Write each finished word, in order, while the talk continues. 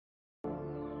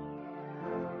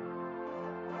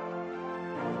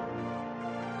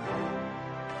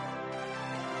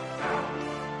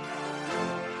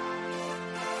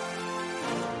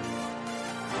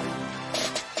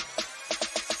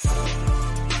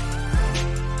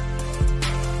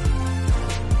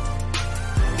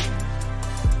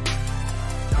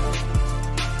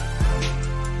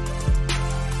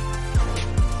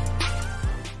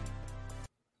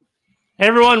Hey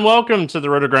everyone, welcome to the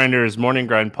RotoGrinders Morning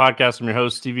Grind Podcast. I'm your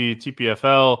host,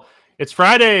 Stevietpfl. It's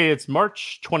Friday, it's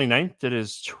March 29th. It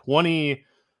is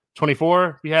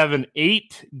 2024. We have an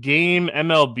 8-game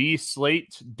MLB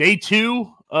slate, day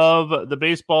 2 of the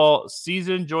baseball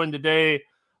season. Joined today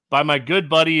by my good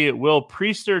buddy, Will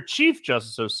Priester,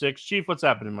 ChiefJustice06. Chief, what's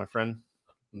happening, my friend?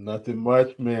 Nothing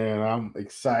much, man. I'm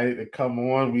excited to come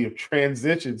on. We have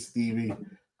transitioned, Stevie,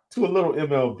 to a little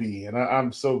MLB, and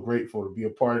I'm so grateful to be a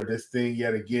part of this thing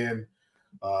yet again.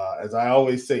 As I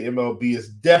always say, MLB is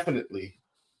definitely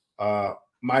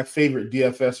my favorite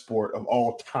DFS sport of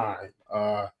all time.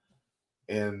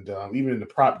 And even in the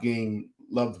prop game,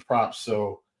 love the props.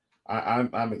 So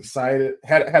I'm excited.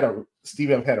 I've had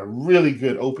a really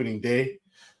good opening day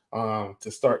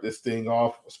to start this thing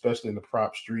off, especially in the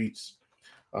prop streets.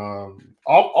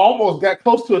 Almost got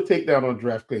close to a takedown on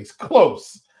DraftKings.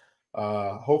 Close.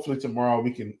 Hopefully tomorrow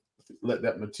we can let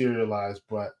that materialize.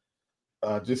 But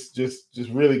just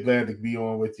really glad to be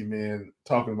on with you, man.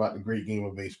 Talking about the great game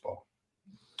of baseball.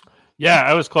 Yeah,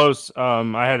 I was close.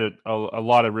 I had a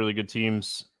lot of really good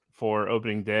teams for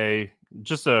opening day.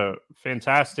 Just a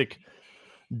fantastic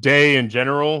day in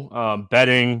general.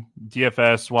 Betting,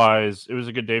 DFS wise, it was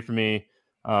a good day for me.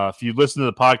 If you listen to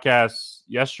the podcast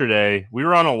yesterday, we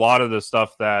were on a lot of the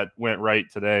stuff that went right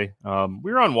today.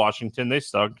 We were on Washington. They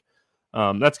sucked.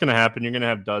 That's going to happen. You're going to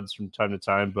have duds from time to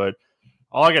time. But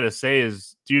all I got to say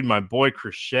is, dude, my boy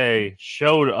Crochet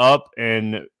showed up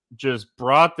and just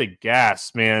brought the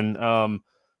gas, man.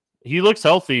 He looks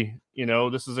healthy. You know,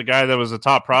 this is a guy that was a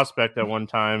top prospect at one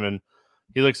time, and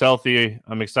he looks healthy.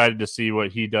 I'm excited to see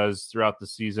what he does throughout the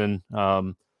season.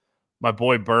 My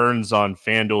boy Burns on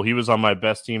FanDuel, he was on my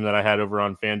best team that I had over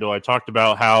on FanDuel. I talked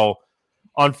about how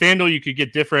on FanDuel you could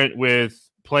get different with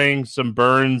playing some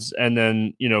Burns and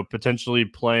then, you know, potentially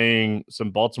playing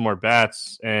some Baltimore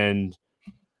bats, and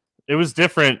it was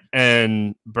different,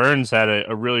 and Burns had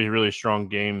a really, really strong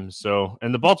game. So,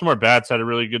 and the Baltimore bats had a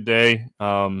really good day.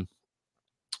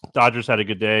 Dodgers had a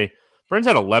good day. Burns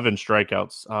had 11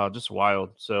 strikeouts, just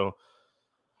wild. So,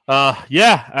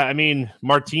 yeah, I mean,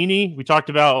 Martini, we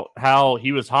talked about how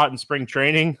he was hot in spring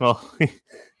training. Well,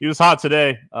 he was hot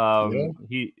today.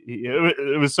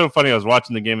 It was so funny. I was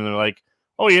watching the game and they're like,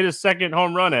 oh, he hit his second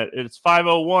home run it's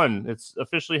 5:01. It's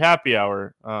officially happy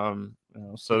hour.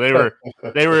 So they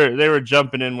were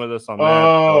jumping in with us on that.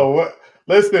 Oh, what?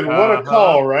 Listen, what a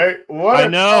call, right?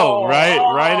 What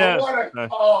a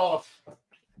call.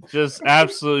 Just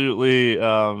absolutely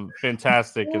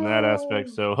fantastic in that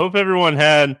aspect. So hope everyone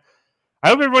had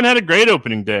a great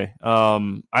opening day.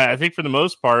 I think for the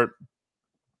most part,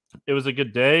 it was a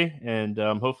good day, and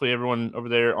hopefully everyone over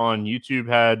there on YouTube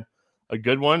had a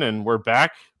good one. And we're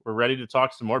back. We're ready to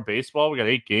talk some more baseball. We got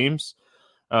 8 games.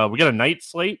 We got a night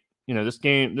slate. You know, this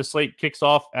slate kicks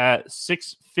off at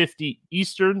 6:50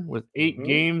 Eastern with 8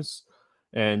 games.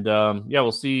 And,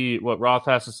 we'll see what Roth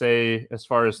has to say as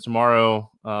far as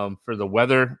tomorrow for the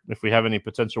weather, if we have any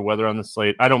potential weather on the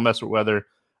slate. I don't mess with weather.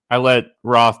 I let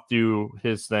Roth do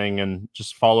his thing and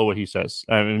just follow what he says.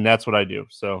 I mean, that's what I do.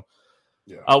 So,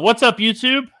 what's up,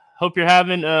 YouTube? Hope you're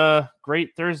having a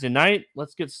great Thursday night.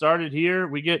 Let's get started here.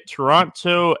 We get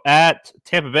Toronto at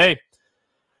Tampa Bay.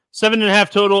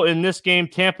 7.5 total in this game.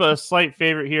 Tampa, a slight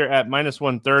favorite here at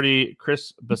 -130.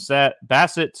 Chris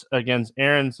Bassett against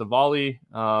Aaron Savali.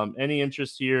 Any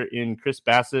interest here in Chris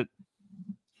Bassett?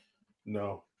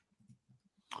 No.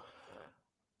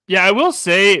 Yeah, I will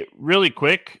say really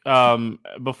quick,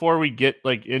 before we get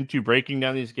into breaking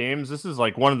down these games, this is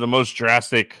one of the most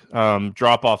drastic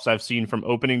drop-offs I've seen from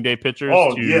opening day pitchers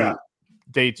to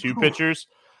day 2 pitchers.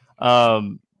 A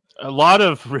lot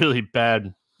of really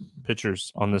bad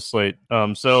pitchers on this slate.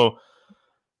 So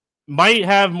might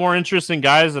have more interest in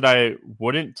guys that I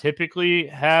wouldn't typically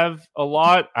have a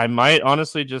lot. I might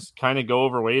honestly just kind of go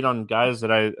overweight on guys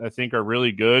that I think are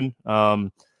really good.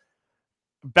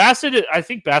 Bassett, I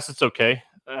think Bassett's okay.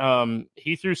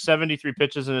 He threw 73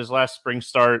 pitches in his last spring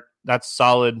start. That's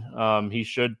solid. He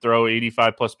should throw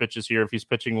 85 plus pitches here if he's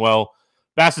pitching well.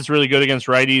 Bassett's really good against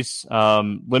righties,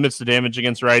 limits the damage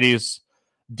against righties.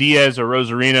 Diaz or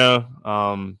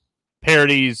Rosarino,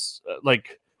 parodies,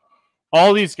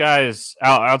 all these guys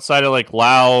outside of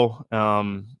Lau,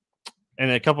 and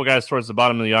a couple guys towards the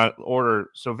bottom of the order.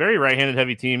 So very right-handed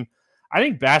heavy team. I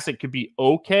think Bassett could be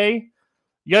okay.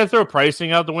 You got to throw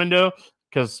pricing out the window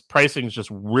because pricing is just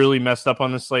really messed up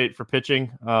on the slate for pitching.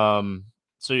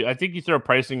 So I think you throw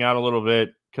pricing out a little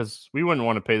bit because we wouldn't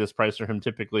want to pay this price for him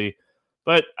typically.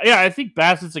 But yeah, I think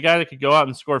Bassett's a guy that could go out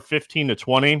and score 15 to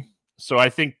 20. So I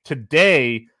think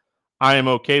today I am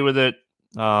okay with it.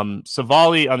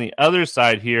 Savali on the other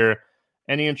side here.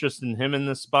 Any interest in him in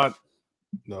this spot?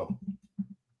 No.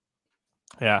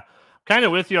 Yeah, kind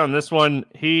of with you on this one.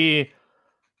 He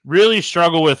really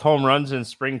struggled with home runs in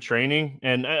spring training.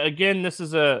 And again, this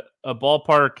is a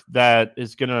ballpark that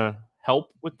is going to help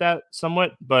with that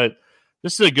somewhat. But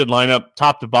this is a good lineup,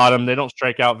 top to bottom. They don't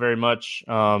strike out very much.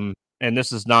 And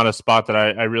this is not a spot that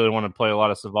I really want to play a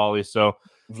lot of Savali. So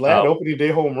Vlad opening day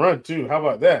home run too. How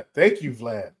about that? Thank you,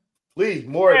 Vlad. Please,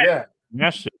 more of that.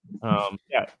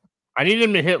 Yeah, I need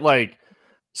him to hit like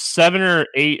 7 or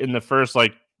 8 in the first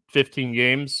 15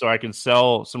 games so I can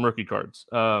sell some rookie cards.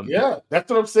 Yeah, that's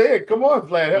what I'm saying. Come on,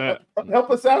 Vlad. Help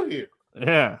us out here.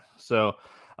 Yeah. So,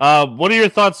 what are your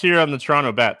thoughts here on the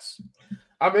Toronto Bats?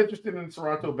 I'm interested in the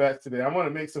Toronto Bats today. I want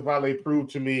to make Savali prove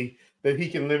to me that he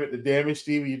can limit the damage.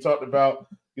 Stevie, you talked about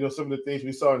some of the things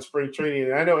we saw in spring training,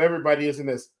 and I know everybody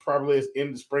isn't probably as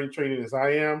into spring training as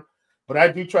I am, but I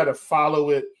do try to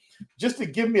follow it just to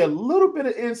give me a little bit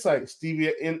of insight,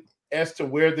 Stevie, as to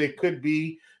where they could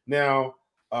be. Now,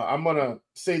 I'm going to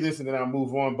say this and then I'll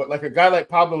move on, but like a guy like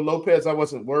Pablo Lopez, I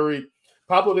wasn't worried.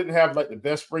 Pablo didn't have the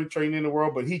best spring training in the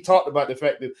world, but he talked about the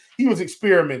fact that he was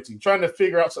experimenting, trying to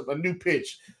figure out a new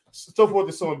pitch, so forth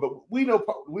and so on. But we know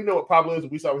what Pablo is,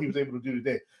 and we saw what he was able to do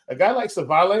today. A guy like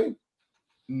Savali,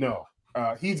 no.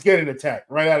 He's getting attacked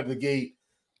right out of the gate,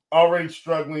 already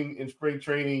struggling in spring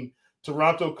training.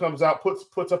 Toronto comes out,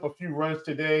 puts up a few runs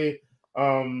today.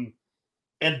 And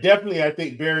definitely I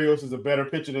think Berrios is a better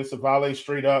pitcher than Savali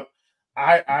straight up.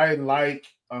 I like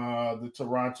the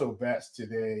Toronto Bats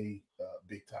today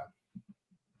big time.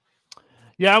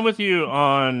 Yeah, I'm with you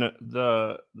on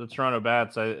the Toronto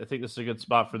Bats. I think this is a good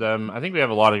spot for them. I think we have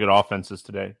a lot of good offenses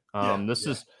today. This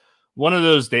is one of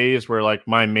those days where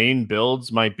my main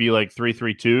builds might be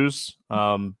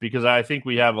 3-3-2s because I think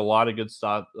we have a lot of good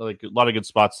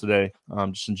spots today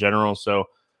just in general. So,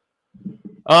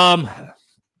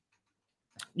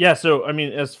 yeah. So I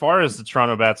mean, as far as the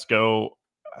Toronto Bats go,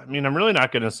 I mean, I'm really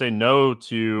not going to say no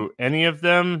to any of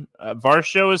them.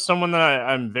 Varsho is someone that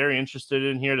I'm very interested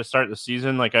in here to start the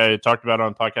season. Like I talked about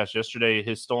on podcast yesterday,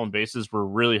 his stolen bases were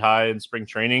really high in spring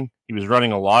training. He was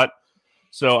running a lot.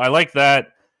 So I like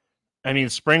that. I mean,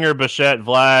 Springer, Bichette,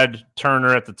 Vlad,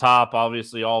 Turner at the top,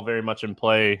 obviously all very much in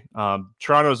play.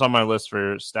 Toronto's on my list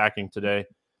for stacking today.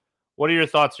 What are your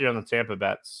thoughts here on the Tampa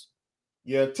Bats?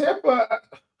 Yeah, Tampa,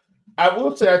 I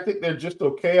will say I think they're just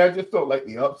okay. I just don't like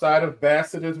the upside of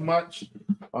Bassett as much,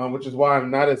 which is why I'm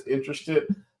not as interested.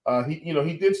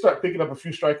 He did start picking up a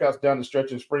few strikeouts down the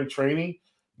stretch in spring training,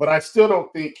 but I still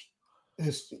don't think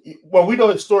we know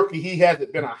historically he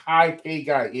hasn't been a high K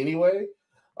guy anyway.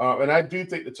 And I do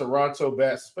think the Toronto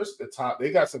Bats, especially at the top,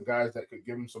 they got some guys that could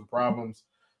give them some problems.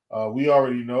 We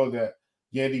already know that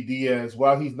Yandy Diaz,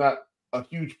 while he's not a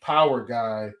huge power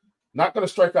guy, not going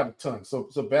to strike out a ton. So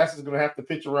Bass is going to have to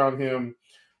pitch around him.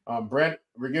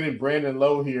 We're getting Brandon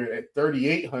Lowe here at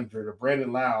 3,800, or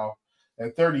Brandon Lau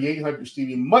at 3,800,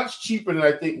 Stevie, much cheaper than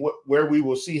I think where we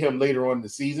will see him later on in the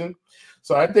season.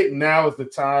 So I think now is the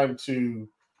time to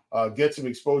get some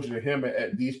exposure to him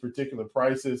at these particular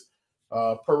prices.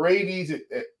 Paredes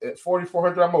at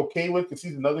 4,400, I'm okay with because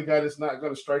he's another guy that's not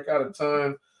going to strike out a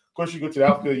ton. Of course, you go to the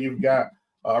outfield, you've got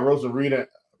Rosarina.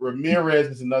 Ramirez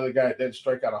is another guy that doesn't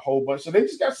strike out a whole bunch. So they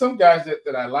just got some guys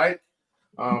that I like.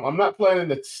 I'm not planning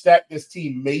to stack this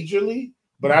team majorly,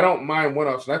 but I don't mind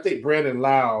one-offs. And I think Brandon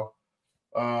Lau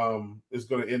is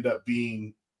going to end up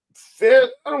being fair.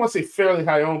 I don't want to say fairly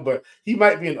high owned, but he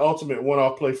might be an ultimate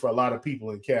one-off play for a lot of people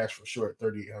in cash for sure at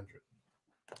 3,800.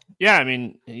 Yeah, I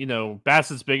mean,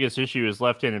 Bassett's biggest issue is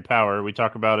left-handed power. We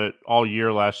talked about it all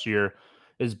year last year.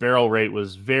 His barrel rate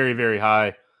was very, very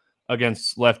high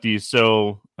against lefties.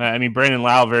 So, I mean, Brandon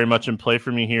Lau very much in play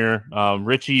for me here.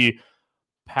 Richie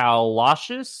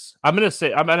Palacios. I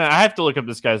have to look up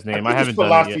this guy's name. I haven't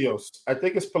done it yet. I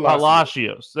think it's Palacios.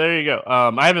 Palacios. There you go.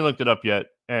 I haven't looked it up yet,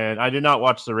 and I did not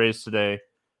watch the Rays today.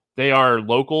 They are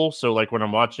local, so when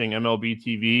I'm watching MLB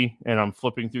TV and I'm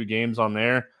flipping through games on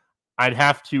there, I'd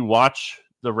have to watch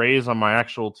the Rays on my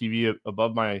actual TV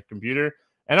above my computer.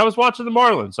 And I was watching the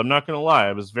Marlins. I'm not going to lie.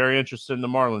 I was very interested in the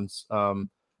Marlins.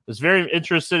 Was very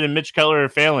interested in Mitch Keller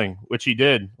failing, which he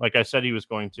did, like I said he was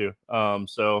going to.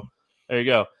 So there you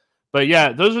go. But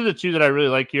yeah, those are the two that I really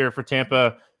like here for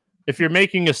Tampa. If you're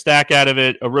making a stack out of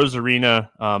it, a Rosarina,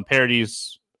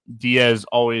 Paredes, Diaz,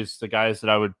 always the guys that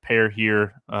I would pair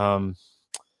here. Pinto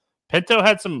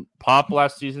had some pop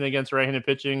last season against right-handed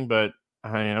pitching, but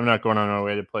I'm not going on my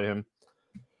way to play him.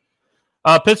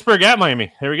 Pittsburgh at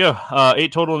Miami. There we go.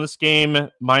 8 total in this game.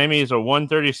 Miami is a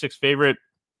 136 favorite.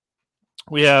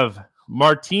 We have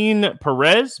Martin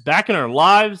Perez back in our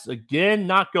lives again,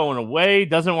 not going away,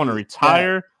 doesn't want to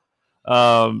retire.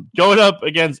 Going up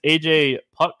against AJ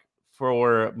Puck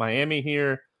for Miami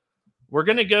here. We're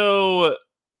going to go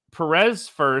Perez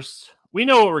first. We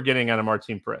know what we're getting out of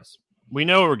Martin Perez. We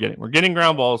know what we're getting. We're getting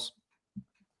ground balls.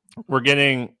 We're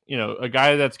getting, a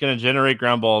guy that's going to generate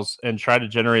ground balls and try to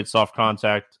generate soft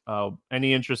contact.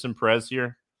 Any interest in Perez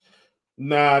here?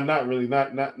 Nah, not really.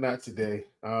 Not today.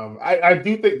 I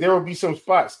do think there will be some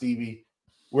spots, Stevie,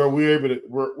 where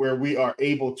we are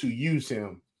able to use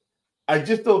him. I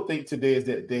just don't think today is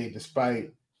that day,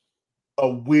 despite a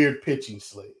weird pitching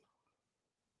slate.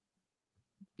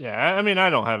 Yeah, I mean, I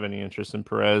don't have any interest in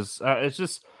Perez. It's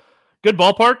just good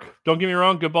ballpark. Don't get me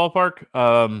wrong, good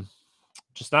ballpark.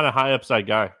 Just not a high upside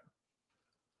guy.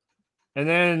 And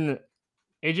then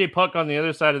AJ Puck on the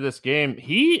other side of this game,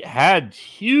 he had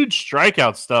huge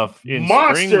strikeout stuff in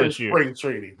spring this year. Spring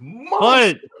training.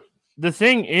 But the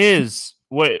thing is,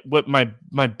 what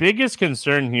my biggest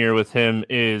concern here with him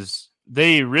is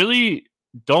they really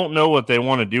don't know what they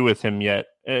want to do with him yet,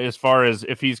 as far as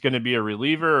if he's going to be a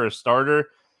reliever or a starter.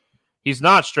 He's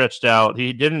not stretched out.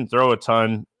 He didn't throw a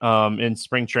ton in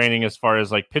spring training as far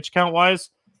as like pitch count wise.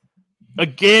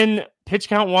 Again, pitch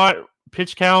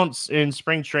counts in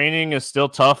spring training is still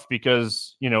tough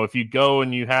because, if you go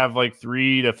and you have like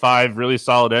 3 to 5 really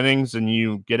solid innings and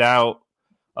you get out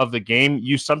of the game,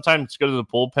 you sometimes go to the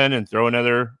bullpen and throw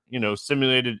another,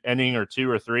 simulated inning or 2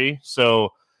 or 3. So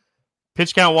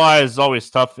pitch count wise is always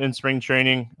tough in spring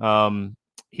training.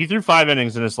 He threw 5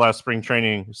 innings in his last spring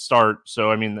training start.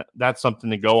 So, I mean, that's something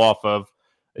to go off of.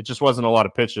 It just wasn't a lot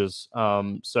of pitches.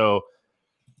 So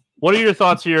what are your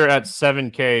thoughts here at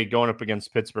 7K going up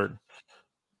against Pittsburgh?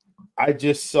 I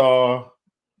just saw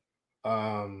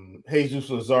Jesus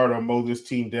Luzardo mow this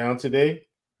team down today.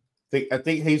 I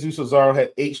think Jesus Luzardo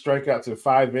had 8 strikeouts in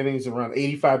 5 innings, around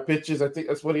 85 pitches. I think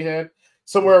that's what he had,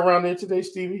 somewhere around there today,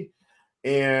 Stevie.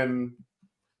 And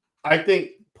I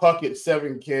think Puck at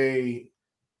 7K,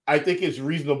 I think it's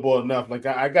reasonable enough. Like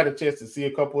I got a chance to see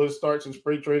a couple of his starts in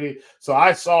spring training, so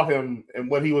I saw him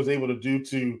and what he was able to do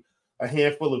to a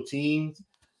handful of teams.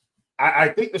 I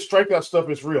think the strikeout stuff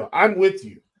is real. I'm with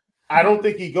you. I don't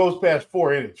think he goes past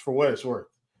 4 innings for what it's worth.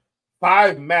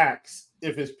 5 max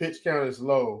if his pitch count is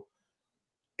low.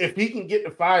 If he can get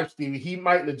to 5, Stevie, he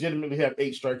might legitimately have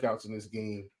 8 strikeouts in this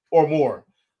game or more.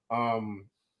 And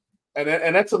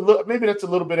that's maybe that's a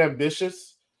little bit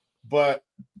ambitious, but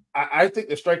I think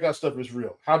the strikeout stuff is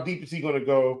real. How deep is he going to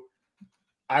go?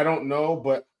 I don't know,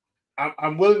 but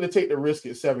I'm willing to take the risk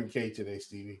at 7K today,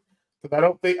 Stevie, because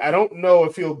I don't know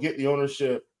if he'll get the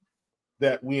ownership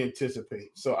that we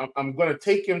anticipate. So I'm going to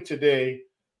take him today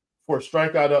for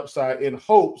strikeout upside in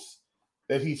hopes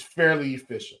that he's fairly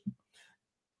efficient.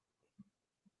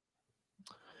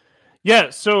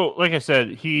 Yeah, so like I said,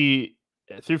 he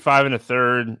threw 5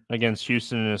 1/3 against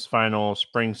Houston in his final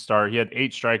spring start. He had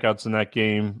 8 strikeouts in that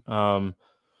game. I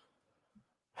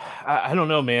don't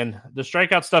know, man. The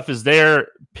strikeout stuff is there.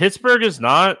 Pittsburgh is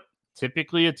not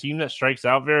typically a team that strikes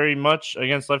out very much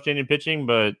against left-handed pitching,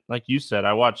 but like you said,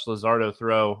 I watched Luzardo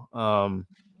throw.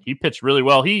 He pitched really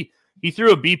well. He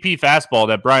threw a BP fastball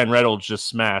that Brian Reynolds just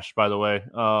smashed, by the way.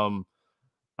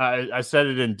 I said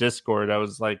it in Discord. I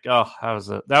was like, oh,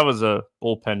 that was a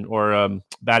bullpen or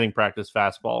batting practice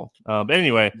fastball. But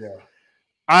anyway, yeah.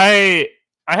 I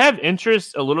have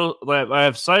interest a little. I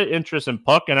have slight interest in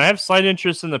Puck, and I have slight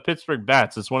interest in the Pittsburgh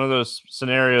bats. It's one of those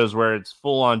scenarios where it's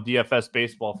full on DFS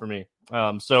baseball for me.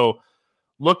 So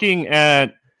looking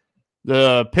at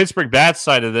the Pittsburgh bats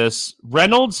side of this,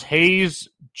 Reynolds, Hayes,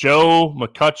 Joe,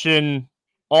 McCutchen,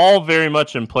 all very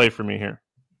much in play for me here.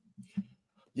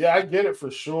 Yeah, I get it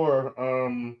for sure.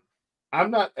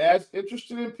 I'm not as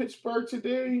interested in Pittsburgh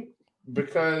today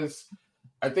because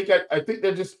I think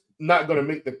they're just not going to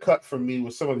make the cut for me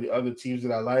with some of the other teams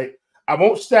that I like. I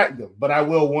won't stack them, but I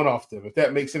will one-off them, if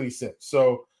that makes any sense.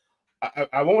 So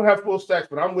I won't have full stacks,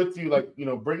 but I'm with you, like,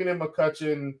 bringing in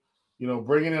McCutchen,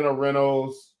 bringing in a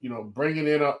Reynolds, bringing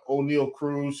in a O'Neal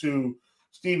Cruz, who,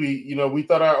 Stevie, we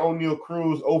thought our O'Neal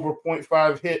Cruz over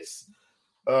 0.5 hits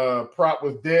prop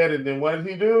was dead, and then what did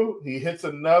he do? He hits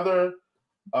another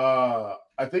I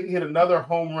think he hit another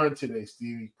home run today,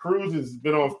 Stevie. Cruz has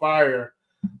been on fire,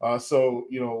 so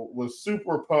was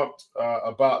super pumped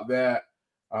about that.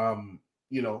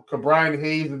 Brian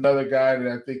Hayes, another guy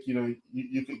that I think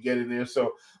you could get in there.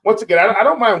 So once again, I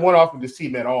don't mind one-offing this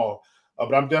team at all,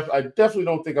 but I definitely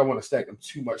don't think I want to stack them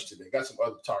too much today. Got some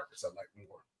other targets I like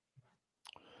more.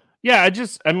 Yeah,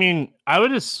 I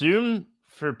would assume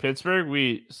for Pittsburgh,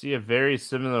 we see a very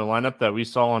similar lineup that we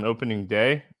saw on opening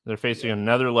day. They're facing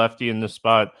another lefty in this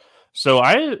spot. So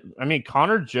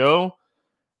Connor Joe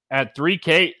at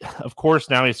 3K, of course,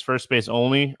 now he's first base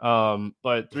only.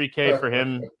 But 3K for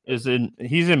him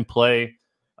he's in play.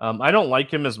 I don't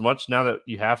like him as much now that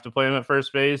you have to play him at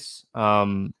first base.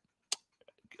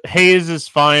 Hayes is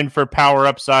fine for power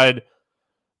upside.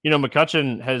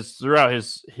 McCutchen has throughout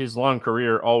his long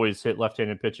career always hit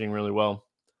left-handed pitching really well.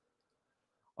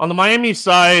 On the Miami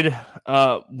side,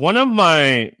 one of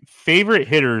my favorite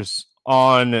hitters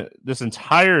on this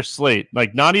entire slate,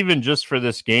 like not even just for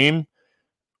this game,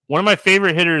 one of my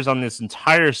favorite hitters on this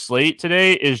entire slate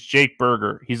today is Jake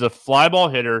Berger. He's a fly ball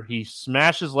hitter. He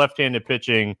smashes left-handed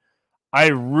pitching. I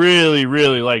really,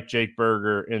 really like Jake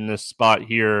Berger in this spot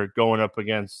here going up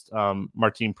against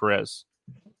Martin Perez.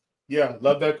 Yeah,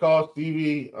 love that call,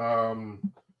 Stevie. I'm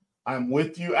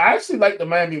with you. I actually like the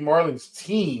Miami Marlins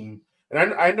team.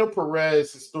 And I know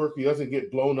Perez historically doesn't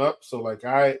get blown up, so like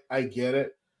I get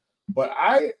it. But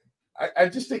I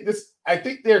just think I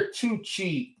think they're too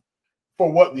cheap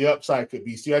for what the upside could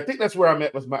be. See, I think that's where I'm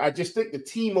at with I just think the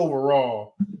team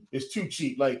overall is too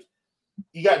cheap. Like,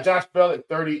 you got Josh Bell at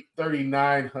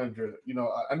 3,900.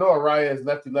 I know Araya is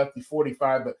lefty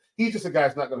 45, but he's just a guy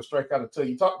that's not going to strike out until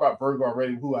you talk about Berger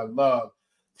already, who I love.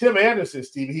 Tim Anderson,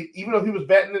 Stevie, even though he was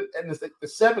batting in the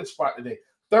seventh spot today,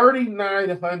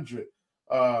 3,900.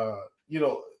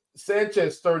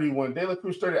 Sanchez 31, De La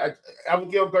Cruz 30,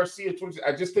 Abigail Garcia 20.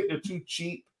 I just think they're too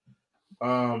cheap.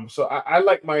 So I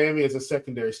like Miami as a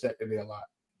secondary stack today a lot.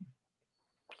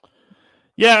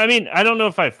 Yeah, I mean, I don't know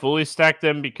if I fully stack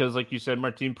them because, like you said,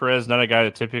 Martin Perez, not a guy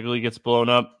that typically gets blown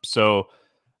up. So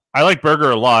I like Berger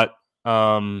a lot.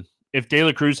 If De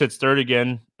La Cruz hits third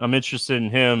again, I'm interested in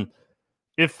him.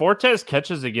 If Fortes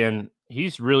catches again,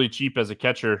 he's really cheap as a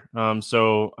catcher.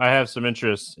 So I have some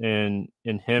interest in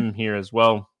him here as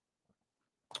well.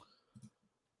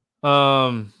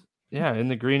 Yeah, in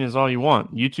the green is all you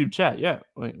want. YouTube chat. Yeah,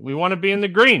 we want to be in the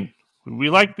green.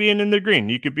 We like being in the green.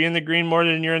 You could be in the green more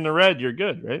than you're in the red. You're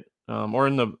good, right? Or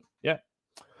in the, yeah.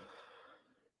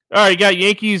 All right, you got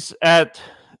Yankees at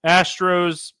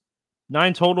Astros.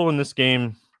 9 total in this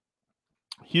game.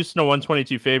 Houston a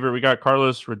 122 favorite. We got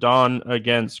Carlos Rodon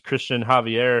against Christian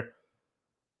Javier.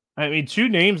 I mean, 2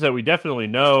 names that we definitely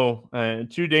know,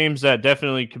 and 2 names that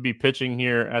definitely could be pitching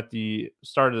here at the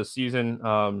start of the season.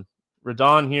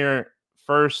 Rodon here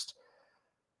first.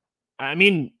 I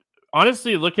mean,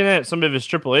 honestly, looking at some of his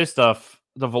AAA stuff,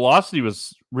 the velocity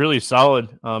was really solid.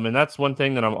 And that's one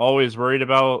thing that I'm always worried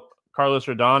about Carlos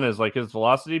Rodon is like his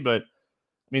velocity. But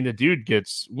I mean, the dude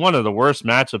gets one of the worst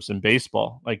matchups in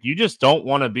baseball. Like, you just don't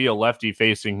want to be a lefty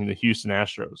facing the Houston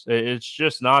Astros. It's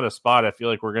just not a spot I feel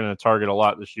like we're going to target a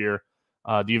lot this year.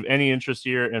 Do you have any interest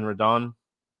here in Rodon?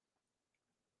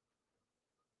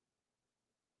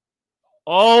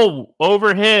 Oh,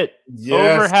 overhit. Yes.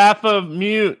 Over half of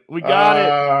mute. We got it.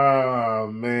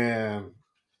 Oh, man.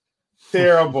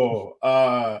 Terrible.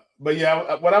 But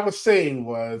yeah, what I was saying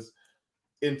was,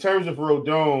 in terms of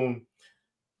Rodon,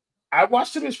 I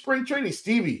watched him in spring training.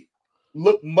 Stevie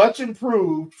looked much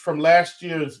improved from last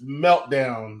year's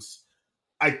meltdowns.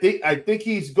 I think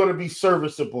he's going to be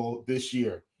serviceable this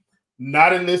year.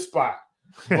 Not in this spot,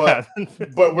 but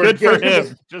we're good for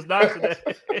him. Just not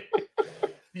today.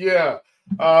 Yeah.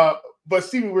 But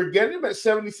Stevie, we're getting him at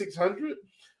 7,600,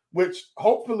 which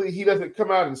hopefully he doesn't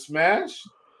come out and smash,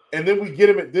 and then we get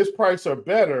him at this price or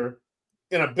better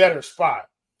in a better spot.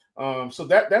 So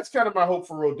that's kind of my hope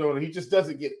for Rodon. He just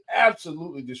doesn't get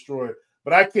absolutely destroyed,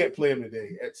 but I can't play him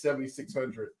today at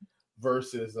 7,600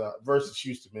 versus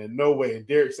Houston, man. No way. And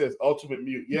Derek says ultimate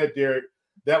mute. Yeah, Derek,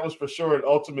 that was for sure an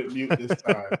ultimate mute this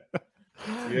time.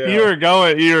 Yeah. You were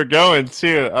going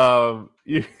too.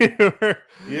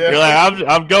 You're like,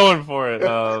 I'm going for it.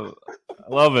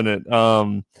 Loving it.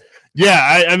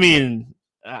 Yeah, I mean,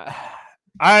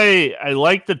 I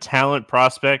like the talent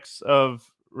prospects of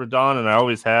Rodon, and I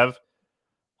always have.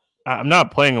 I'm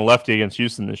not playing a lefty against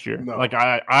Houston this year. No. Like,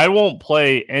 I won't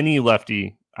play any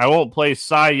lefty. I won't play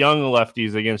Cy Young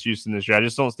lefties against Houston this year. I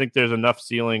just don't think there's enough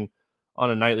ceiling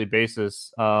on a nightly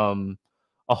basis.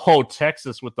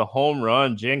 Texas with the home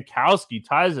run. Jankowski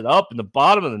ties it up in the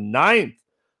bottom of the 9th.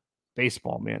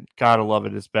 Baseball, man. Gotta love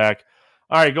it. It's back.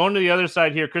 All right, going to the other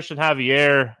side here. Christian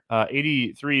Javier,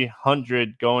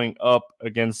 8,300 going up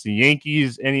against the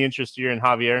Yankees. Any interest here in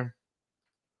Javier?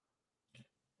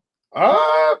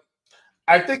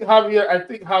 I think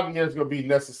Javier is going to be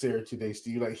necessary today,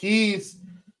 Steve. Like, he's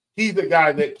the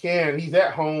guy that can. He's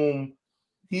at home.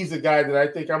 He's a guy that I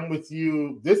think I'm with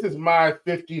you. This is my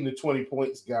 15 to 20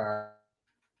 points guy,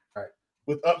 right,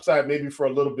 with upside maybe for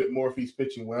a little bit more if he's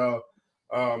pitching well.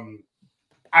 I'm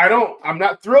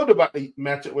not thrilled about the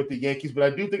matchup with the Yankees, but I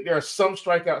do think there are some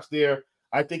strikeouts there.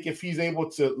 I think if he's able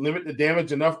to limit the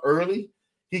damage enough early,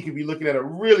 he could be looking at a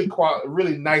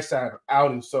really nice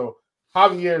outing. So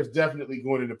Javier is definitely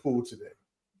going in the pool today.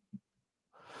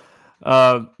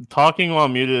 Talking while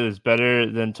muted is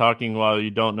better than talking while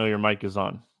you don't know your mic is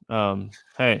on.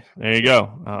 Hey, there you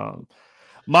go.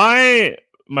 My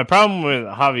problem with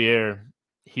Javier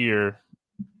here,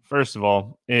 first of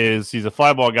all, is he's a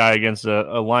fly ball guy against a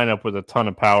lineup with a ton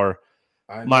of power.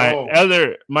 I know.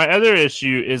 My other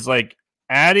issue is like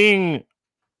adding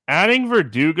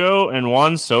Verdugo and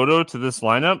Juan Soto to this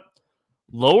lineup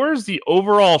lowers the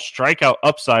overall strikeout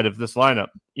upside of this lineup.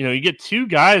 You get two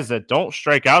guys that don't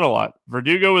strike out a lot.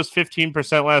 Verdugo was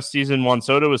 15% last season. Juan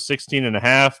Soto was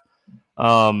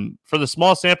 16.5. For the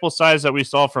small sample size that we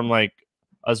saw from like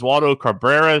Oswaldo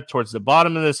Cabrera towards the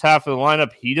bottom of this half of the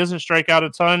lineup, he doesn't strike out a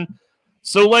ton.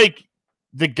 So like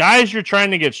the guys you're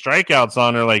trying to get strikeouts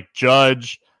on are like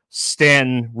Judge,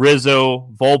 Stanton, Rizzo,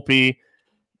 Volpe.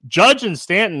 Judge and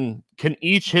Stanton can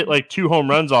each hit like 2 home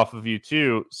runs off of you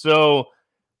too. So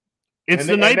it's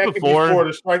the night before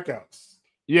the strikeouts.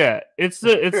 Yeah, it's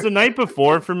the night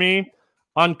before for me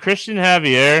on Christian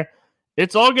Javier.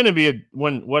 It's all going to be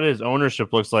what his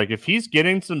ownership looks like. If he's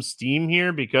getting some steam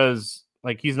here because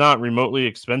like he's not remotely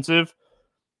expensive,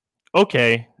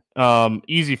 okay,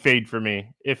 easy fade for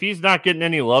me. If he's not getting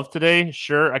any love today,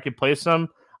 sure, I could play some.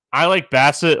 I like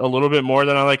Bassett a little bit more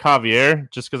than I like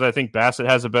Javier, just because I think Bassett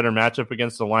has a better matchup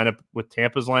against the lineup with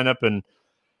Tampa's lineup, and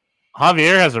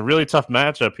Javier has a really tough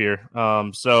matchup here.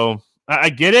 So I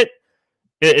get it.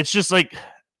 It's just like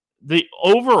the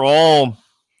overall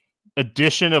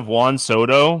addition of Juan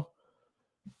Soto,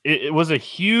 it was a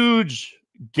huge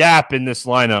gap in this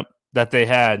lineup that they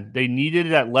had. They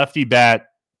needed that lefty bat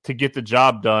to get the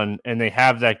job done, and they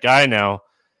have that guy now.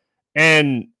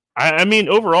 And I mean,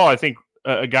 overall, I think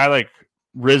a guy like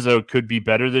Rizzo could be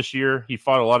better this year. He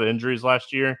fought a lot of injuries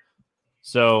last year.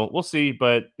 So we'll see.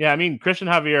 But yeah, I mean, Christian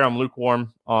Javier, I'm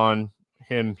lukewarm on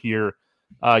him here.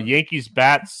 Yankees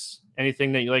bats.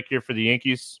 Anything that you like here for the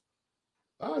Yankees?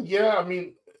 Yeah, I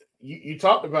mean, you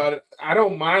talked about it. I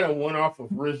don't mind a one-off of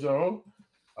Rizzo.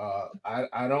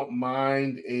 I don't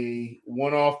mind a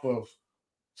one-off of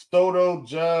Soto,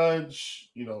 Judge,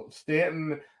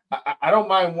 Stanton. I don't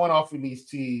mind one-off in these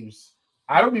teams.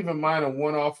 I don't even mind a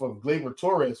one-off of Gleyber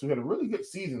Torres, who had a really good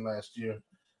season last year.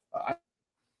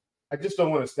 I just don't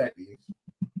want to stack these.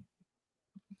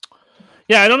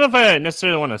 Yeah, I don't know if I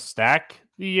necessarily want to stack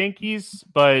the Yankees,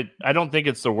 but I don't think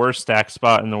it's the worst stack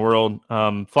spot in the world.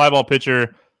 Fly ball pitcher, a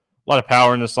lot of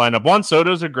power in this lineup. Juan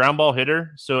Soto's a ground ball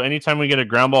hitter, so anytime we get a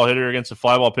ground ball hitter against a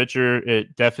fly ball pitcher,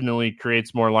 it definitely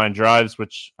creates more line drives,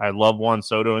 which I love Juan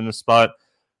Soto in this spot.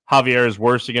 Javier is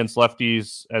worse against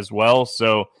lefties as well,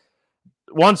 so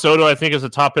Juan Soto, I think, is a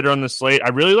top hitter on the slate. I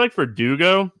really like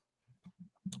Verdugo.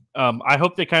 I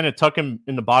hope they kind of tuck him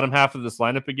in the bottom half of this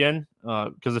lineup again,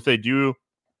 because if they do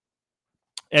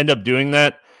end up doing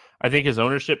that, I think his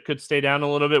ownership could stay down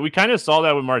a little bit. We kind of saw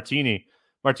that with Martini.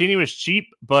 Martini was cheap,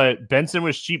 but Benson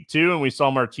was cheap too, and we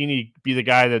saw Martini be the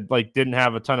guy that like didn't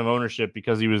have a ton of ownership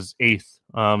because he was 8th,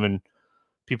 and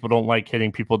people don't like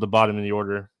hitting people at the bottom of the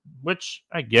order, which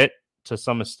I get to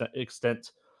some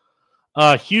extent.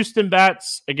 Houston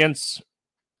bats against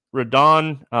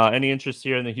Rodon. Any interest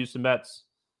here in the Houston bats?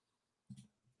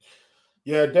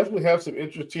 Yeah, definitely have some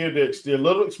interest here. They're a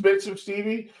little expensive,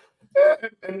 Stevie.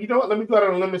 And you know what? Let me go out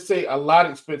on a limb and say a lot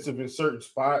expensive in certain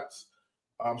spots.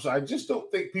 So I just don't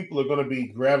think people are going to be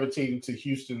gravitating to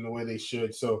Houston the way they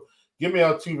should. So give me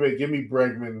Altuve, give me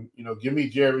Bregman, give me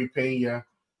Jeremy Pena.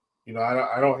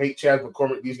 I don't hate Chad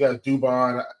McCormick. These guys,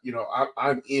 Dubon.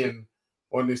 I'm in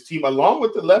on this team along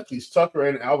with the lefties, Tucker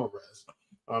and Alvarez.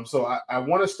 So I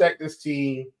want to stack this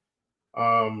team.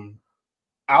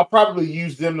 I'll probably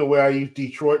use them the way I used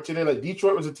Detroit today. Like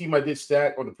Detroit was a team I did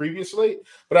stack on the previous slate,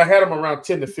 but I had them around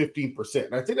 10 to 15%.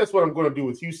 And I think that's what I'm going to do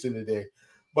with Houston today.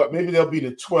 But maybe they'll be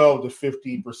the 12 to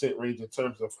 15% range in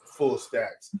terms of full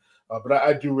stacks. But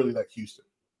I do really like Houston.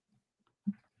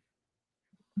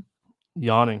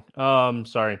 Yawning.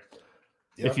 Sorry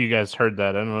if you guys heard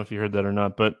that. I don't know if you heard that or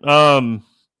not. But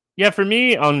yeah, for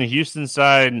me on the Houston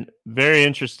side, very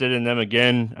interested in them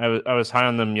again. I was high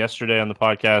on them yesterday on the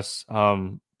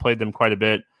podcast. Played them quite a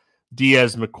bit.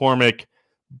 Diaz, McCormick,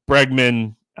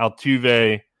 Bregman,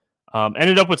 Altuve.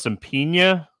 Ended up with some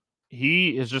Pena.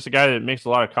 He is just a guy that makes a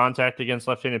lot of contact against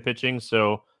left-handed pitching.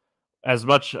 So as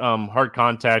much hard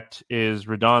contact as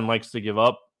Rodon likes to give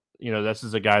up, this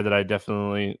is a guy that I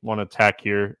definitely want to attack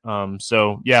here.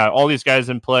 So yeah, all these guys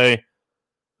in play.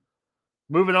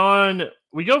 Moving on,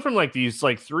 we go from these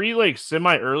 3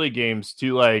 semi-early games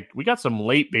to we got some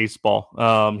late baseball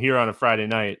here on a Friday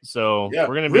night. So yeah,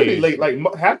 we're gonna really be late.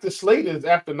 Half the slate is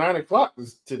after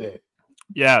 9:00 today.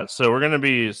 Yeah, so we're gonna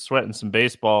be sweating some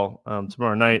baseball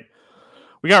tomorrow night.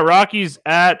 We got Rockies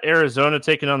at Arizona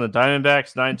taking on the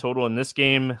Diamondbacks, 9 total in this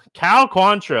game. Cal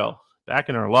Quantrill back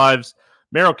in our lives.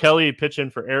 Merrill Kelly pitching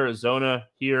for Arizona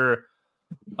here.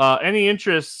 Any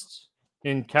interest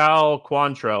in Cal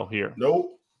Quantrill here?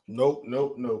 Nope.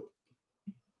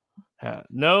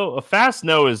 No, a fast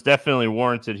no is definitely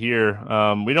warranted here.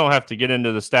 We don't have to get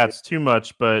into the stats too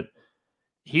much, but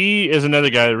he is another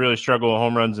guy that really struggled with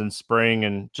home runs in spring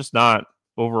and just not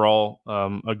overall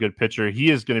a good pitcher.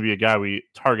 He is going to be a guy we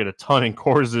target a ton in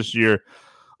cores this year.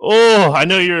 Oh, I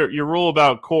know your rule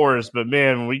about cores, but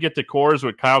man, when we get to cores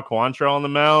with Kyle Quantrill on the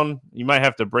mound, you might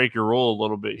have to break your rule a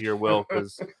little bit here, Will,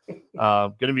 because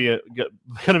gonna be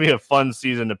a fun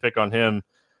season to pick on him.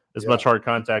 As much hard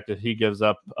contact that he gives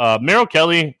up. Merrill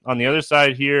Kelly on the other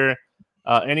side here.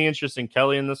 Any interest in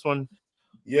Kelly in this one?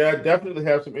 Yeah, definitely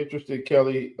have some interest in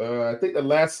Kelly. I think the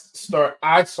last start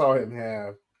I saw him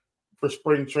have for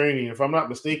spring training, if I'm not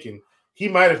mistaken, he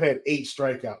might have had 8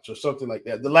 strikeouts or something like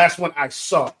that. The last one I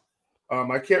saw.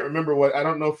 I can't remember what. I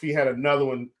don't know if he had another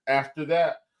one after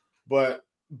that. But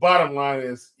bottom line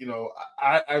is,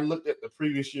 I looked at the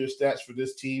previous year's stats for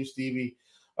this team, Stevie.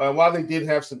 While they did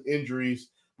have some injuries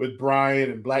with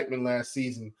Bryant and Blackman last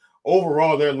season,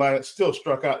 overall their lineup still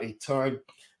struck out a ton.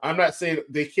 I'm not saying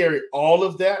they carry all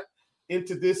of that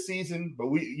into this season, but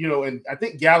and I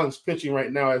think Gallen's pitching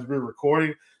right now as we're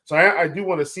recording. So I do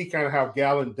want to see kind of how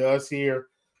Gallen does here,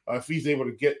 if he's able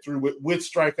to get through with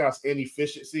strikeouts and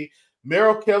efficiency.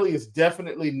 Merrill Kelly is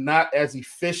definitely not as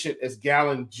efficient as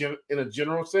Gallen in a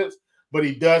general sense, but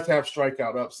he does have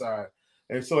strikeout upside.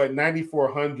 And so at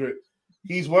 9,400,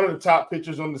 he's one of the top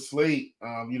pitchers on the slate.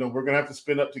 We're going to have to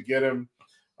spin up to get him.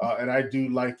 And I do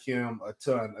like him a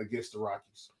ton against the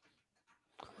Rockies.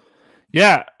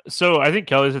 Yeah. So I think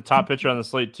Kelly's a top pitcher on the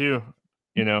slate too,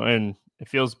 and it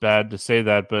feels bad to say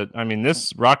that, but I mean,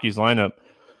 this Rockies lineup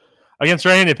against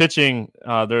right-handed pitching,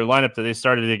 their lineup that they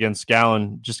started against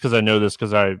Gallen, just because I know this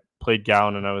because I played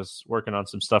Gallen and I was working on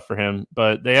some stuff for him,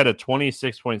 but they had a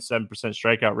 26.7%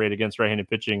 strikeout rate against right-handed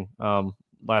pitching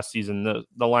last season, the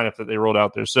lineup that they rolled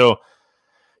out there. So,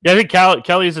 yeah, I think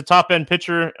Kelly is a top-end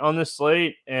pitcher on this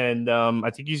slate, and I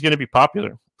think he's going to be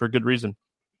popular for good reason.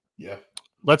 Yeah.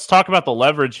 Let's talk about the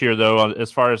leverage here, though,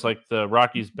 as far as like the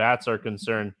Rockies' bats are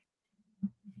concerned.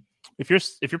 If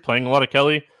you're playing a lot of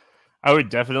Kelly, I would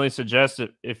definitely suggest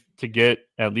if to get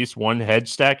at least one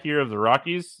hedge stack here of the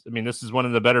Rockies. I mean, this is one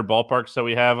of the better ballparks that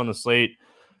we have on the slate.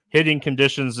 Hitting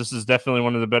conditions, this is definitely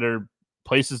one of the better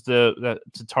places to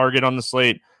target on the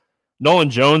slate. Nolan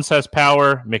Jones has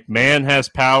power. McMahon has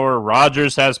power.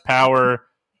 Rogers has power.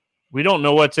 We don't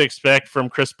know what to expect from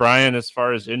Chris Bryant as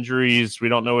far as injuries. We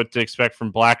don't know what to expect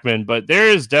from Blackman, but there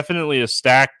is definitely a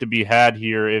stack to be had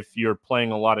here if you're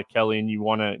playing a lot of Kelly and you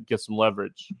want to get some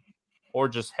leverage or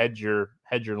just hedge your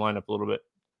lineup a little bit.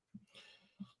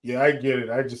 Yeah, I get it.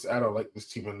 I don't like this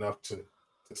team enough to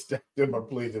stack them or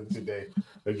play them today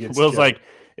against Will's Kelly. like,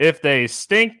 if they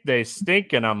stink,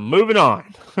 and I'm moving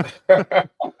on.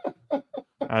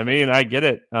 I mean, I get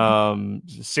it.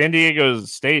 San Diego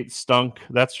State stunk,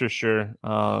 that's for sure.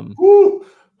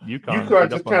 UConn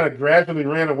just kind of gradually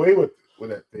ran away with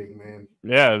that thing, man.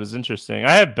 Yeah, it was interesting.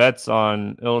 I have bets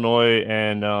on Illinois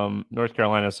and North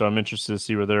Carolina, so I'm interested to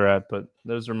see where they're at. But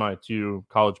those are my 2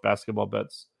 college basketball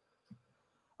bets.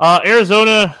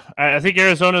 Arizona, I think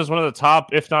Arizona is one of the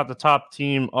top, if not the top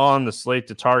team on the slate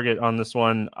to target on this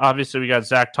one. Obviously, we got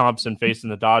Zach Thompson facing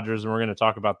the Dodgers, and we're going to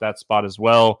talk about that spot as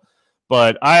well.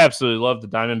 But I absolutely love the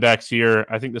Diamondbacks here.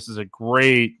 I think this is a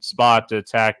great spot to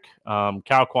attack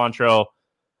Cal Quantrill.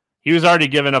 He was already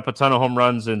giving up a ton of home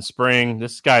runs in spring.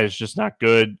 This guy is just not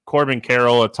good. Corbin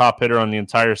Carroll, a top hitter on the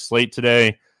entire slate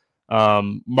today.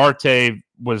 Marte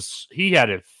he had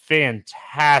a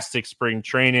fantastic spring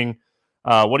training.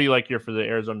 What do you like here for the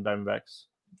Arizona Diamondbacks?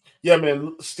 Yeah,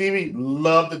 man, Stevie,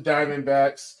 love the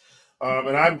Diamondbacks.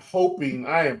 And I am hoping,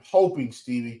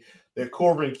 Stevie, that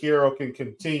Corbin Carroll can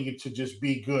continue to just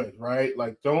be good, right?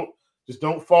 Like don't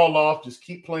fall off, just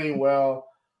keep playing well.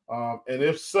 And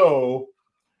if so,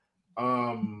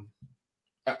 I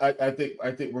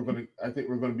think we're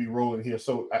gonna be rolling here.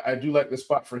 So I do like the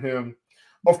spot for him,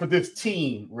 or for this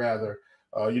team rather.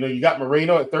 You got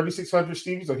Moreno at 3,600,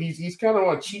 Stevie, so he's kind of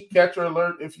on cheap catcher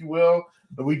alert, if you will.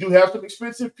 But we do have some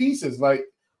expensive pieces like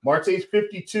Marte's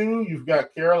 52. You've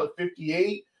got Carroll at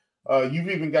 58. You've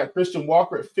even got Christian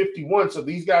Walker at 51. So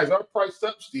these guys are priced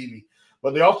up, Stevie.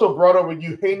 But they also brought over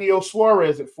Eugenio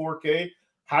Suarez at 4K.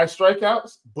 High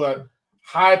strikeouts, but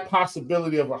high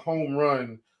possibility of a home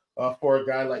run for a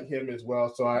guy like him as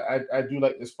well. So I do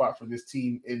like the spot for this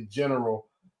team in general.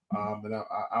 And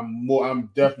I'm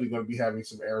definitely going to be having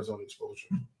some Arizona exposure.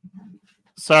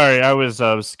 Sorry, I was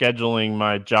scheduling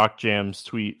my Jock Jams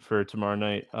tweet for tomorrow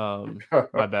night.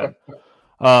 My bad.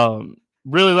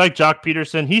 Really like Jock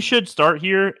Peterson. He should start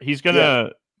here. He's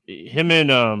gonna him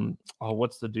and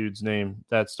what's the dude's name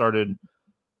that started?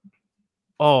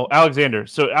 Oh, Alexander.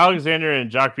 So Alexander and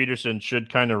Jock Peterson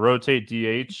should kind of rotate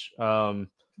DH.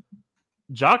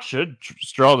 Jock should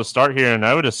straw to start here, and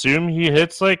I would assume he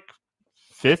hits like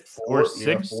fifth or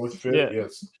sixth. Fourth, fifth,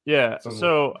 yes. Yeah.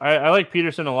 So I like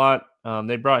Peterson a lot.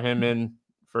 They brought him in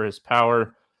for his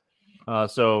power.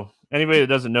 So anybody that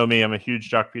doesn't know me, I'm a huge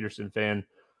Jock Peterson fan,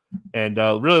 and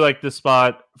really like this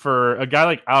spot for a guy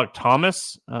like Alec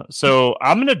Thomas. So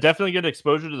I'm going to definitely get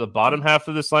exposure to the bottom half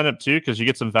of this lineup too, because you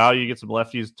get some value, you get some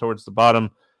lefties towards the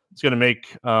bottom. It's going to make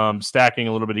stacking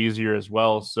a little bit easier as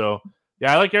well. So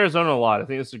yeah, I like Arizona a lot. I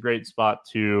think this is a great spot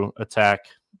to attack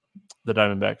the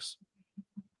Diamondbacks.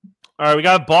 All right, we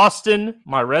got Boston,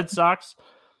 my Red Sox,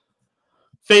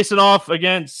 facing off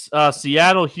against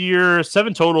Seattle here.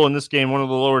 7 total in this game, one of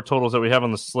the lower totals that we have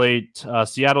on the slate.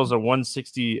 Seattle's a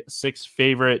 166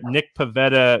 favorite. Nick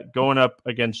Pivetta going up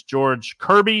against George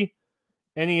Kirby.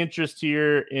 Any interest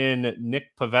here in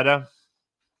Nick Pivetta?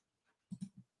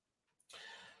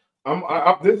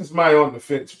 This is my on the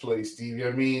fence play, Stevie.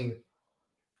 I mean,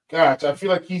 gosh, I feel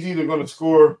like he's either going to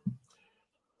score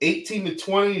 18 to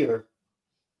 20 or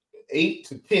 8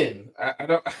 to 10.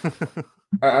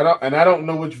 I don't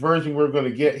know which version we're going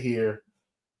to get here.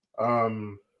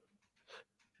 I'm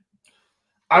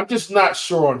just not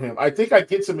sure on him. I think I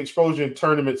get some exposure in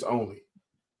tournaments only.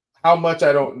 How much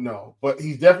I don't know, but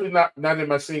he's definitely not in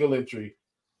my single entry.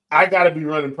 I got to be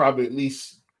running probably at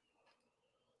least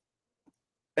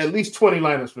 20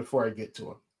 lineups before I get to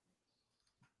him.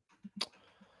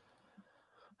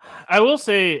 I will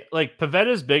say, like,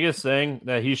 Pivetta's biggest thing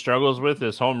that he struggles with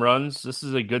is home runs. This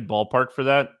is a good ballpark for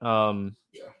that.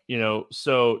 You know,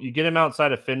 so you get him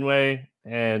outside of Fenway,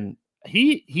 and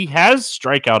he has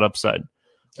strikeout upside.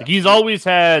 Like, he's always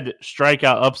had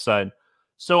strikeout upside.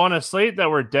 So on a slate that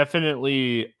we're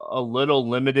definitely a little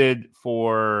limited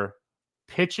for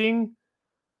pitching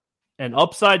and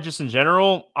upside just in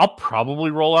general, I'll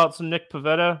probably roll out some Nick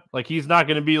Pivetta. Like, he's not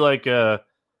going to be like a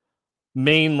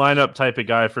main lineup type of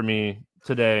guy for me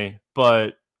today,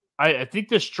 but I think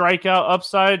the strikeout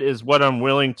upside is what I'm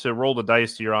willing to roll the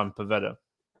dice here on Pivetta.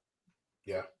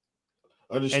 Yeah.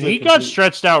 And he got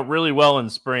stretched out really well in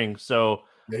spring. So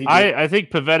I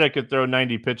think Pivetta could throw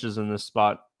 90 pitches in this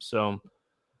spot. So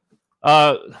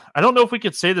I don't know if we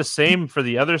could say the same for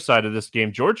the other side of this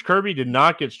game. George Kirby did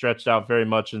not get stretched out very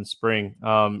much in spring.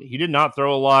 He did not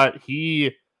throw a lot.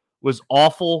 He was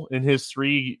awful in his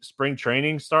 3 spring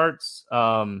training starts.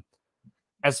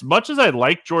 As much as I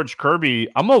like George Kirby,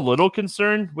 I'm a little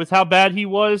concerned with how bad he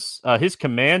was. His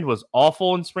command was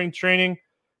awful in spring training.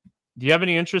 Do you have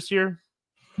any interest here?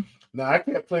 No, I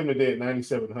can't play him today at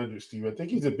 9,700, Steve. I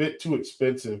think he's a bit too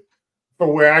expensive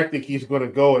for where I think he's going to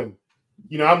go. And,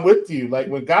 you know, I'm with you. Like,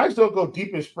 when guys don't go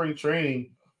deep in spring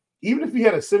training, even if he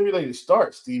had a simulated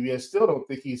start, Stevie, I still don't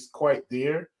think he's quite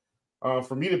there.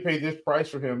 For me to pay this price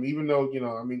for him, even though, you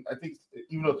know, I mean, I think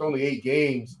even though it's only 8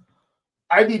 games,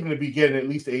 I need him to be getting at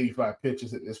least 85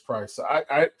 pitches at this price. So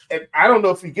I don't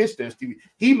know if he gets there, Stevie.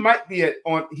 He might get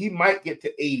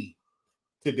to 80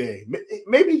 today.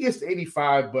 Maybe he gets to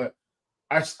 85, but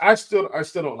I still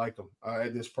don't like him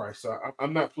at this price. So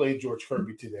I'm not playing George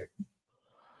Kirby today.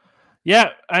 Yeah,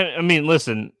 I mean,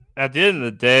 listen, at the end of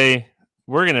the day,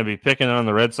 we're going to be picking on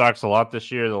the Red Sox a lot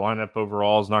this year. The lineup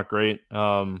overall is not great.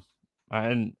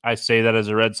 And I say that as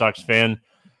a Red Sox fan.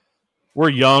 We're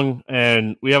young,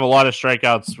 and we have a lot of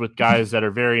strikeouts with guys that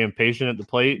are very impatient at the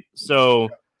plate. So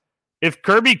if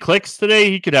Kirby clicks today,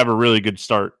 he could have a really good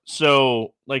start.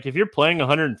 So, like, if you're playing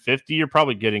 150, you're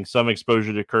probably getting some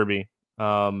exposure to Kirby.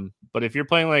 But if you're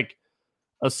playing, like,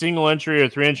 a single entry or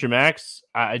 3-entry max,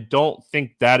 I don't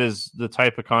think that is the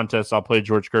type of contest I'll play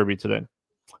George Kirby today.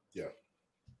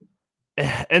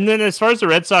 And then as far as the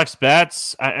Red Sox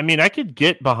bats, I mean, I could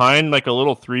get behind like a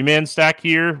little 3-man stack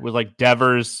here with like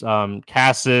Devers,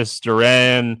 Cassis,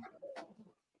 Duran.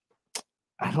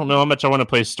 I don't know how much I want to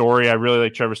play Story. I really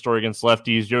like Trevor Story against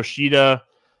lefties. Yoshida.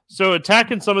 So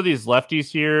attacking some of these lefties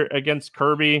here against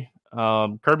Kirby.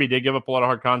 Kirby did give up a lot of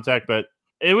hard contact, but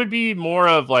it would be more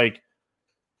of like,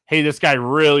 hey, this guy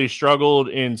really struggled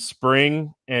in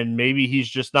spring, and maybe he's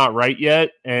just not right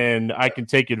yet, and I can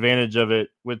take advantage of it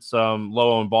with some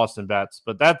low-owned Boston bats.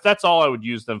 But that's all I would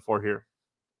use them for here.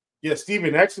 Yeah,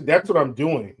 Steven, actually, that's what I'm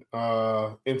doing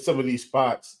in some of these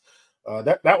spots.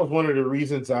 That was one of the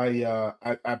reasons I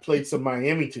played some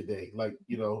Miami today. Like,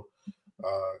 you know,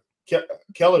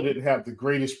 Keller didn't have the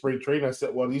greatest spring training. I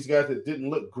said, well, these guys that didn't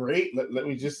look great, let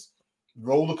me just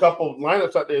roll a couple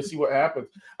lineups out there and see what happens.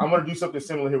 I'm going to do something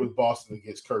similar here with Boston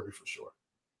against Kirby for sure.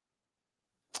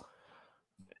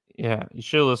 Yeah, you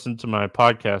should have listened to my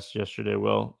podcast yesterday,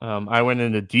 Will. I went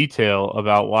into detail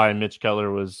about why Mitch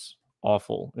Keller was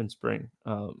awful in spring.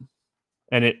 And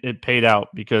it paid out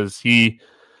because he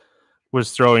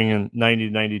was throwing in 90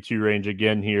 to 92 range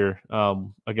again here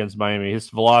against Miami. His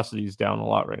velocity is down a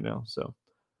lot right now. So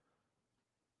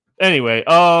anyway,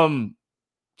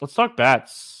 let's talk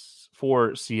bats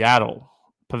for Seattle.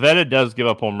 Pivetta does give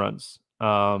up home runs.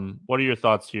 What are your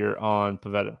thoughts here on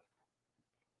Pivetta?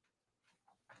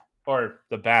 Or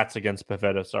the bats against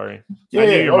Pivetta, sorry. Yeah, I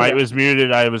knew your mic was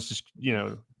muted. I was just,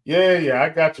 Yeah, I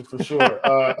got you for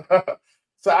sure.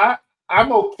 So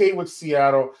I'm okay with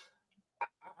Seattle.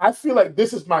 I feel like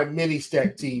this is my mini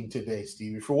stack team today,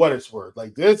 Stevie, for what it's worth.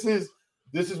 Like this is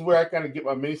where I kind of get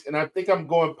my minis, and I think I'm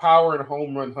going power and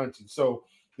home run hunting. So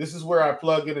this is where I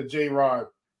plug in a J-Rod.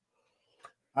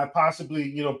 I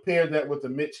possibly, pair that with a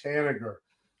Mitch Haniger,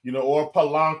 or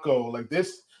Polanco. Like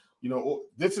this,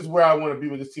 this is where I want to be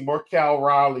with this team, or Cal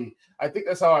Raleigh. I think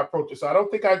that's how I approach it. So I don't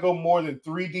think I go more than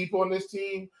 3 deep on this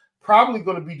team. Probably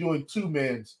going to be doing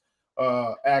 2-mans,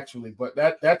 actually. But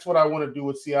that's what I want to do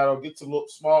with Seattle. Get some little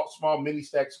small mini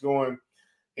stacks going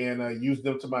and use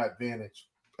them to my advantage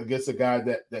against a guy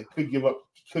that could give up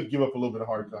a little bit of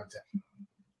hard contact.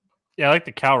 Yeah, I like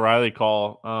the Cal Riley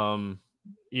call.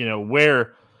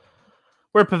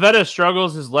 Where Pivetta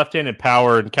struggles is left-handed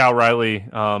power, and Cal Riley,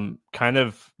 kind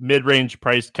of mid-range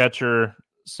price catcher.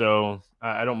 So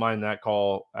I don't mind that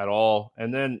call at all.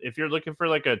 And then if you're looking for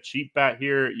like a cheap bat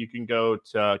here, you can go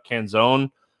to Canzone.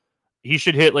 He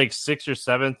should hit like 6th or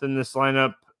 7th in this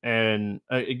lineup. And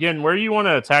again, where you want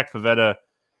to attack Pivetta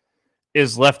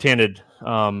is left-handed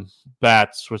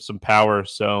bats with some power.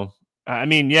 So, I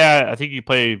think you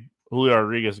play Julio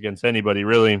Rodriguez against anybody,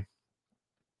 really.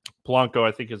 Polanco,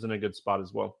 I think, is in a good spot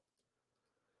as well.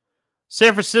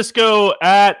 San Francisco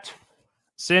at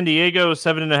San Diego,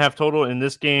 7.5 total in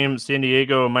this game. San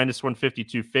Diego,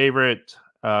 -152 favorite.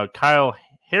 Kyle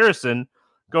Harrison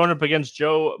going up against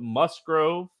Joe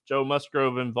Musgrove. Joe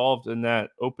Musgrove involved in that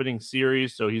opening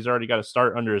series, so he's already got a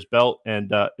start under his belt,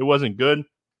 and it wasn't good.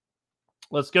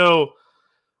 Let's go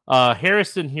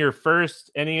Harrison here first.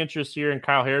 Any interest here in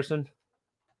Kyle Harrison?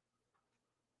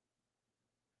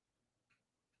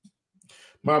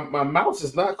 My mouse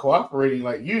is not cooperating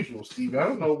like usual, Steve. I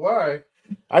don't know why.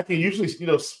 I can usually,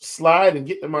 slide and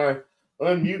get to my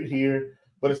unmute here,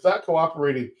 but it's not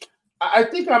cooperating. I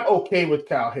think I'm okay with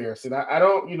Kyle Harrison. I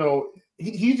don't,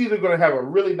 he's either going to have a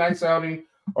really nice outing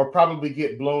or probably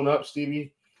get blown up,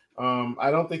 Stevie.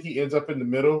 I don't think he ends up in the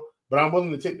middle, but I'm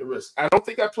willing to take the risk. I don't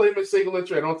think I play him in single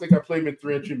entry. I don't think I play him in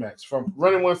 3-entry max. From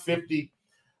running 150,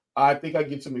 I think I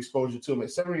get some exposure to him. At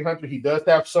 7,800, he does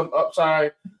have some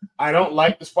upside. I don't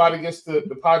like the spot against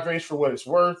the Padres for what it's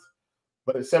worth,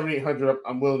 but at 7,800,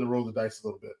 I'm willing to roll the dice a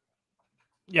little bit.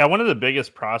 Yeah, one of the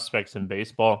biggest prospects in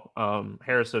baseball,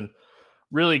 Harrison,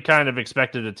 really kind of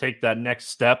expected to take that next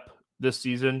step this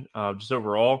season, just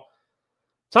overall.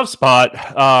 Tough spot.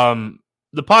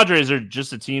 The Padres are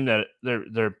just a team that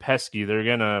they're pesky. They're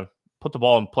going to put the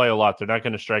ball in play a lot. They're not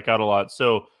going to strike out a lot.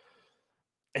 So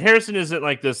Harrison isn't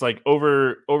like this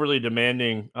overly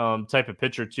demanding type of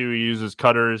pitcher too. He uses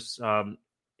cutters.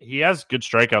 He has good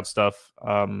strikeout stuff.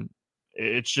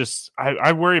 It's just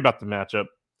I worry about the matchup.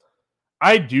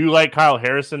 I do like Kyle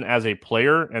Harrison as a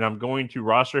player, and I'm going to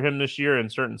roster him this year in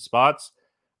certain spots.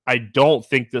 I don't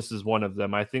think this is one of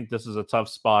them. I think this is a tough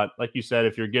spot. Like you said,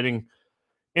 if you're getting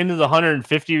into the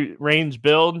 150 range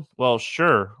build, well,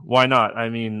 sure, why not? I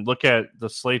mean, look at the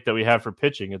slate that we have for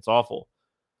pitching. It's awful.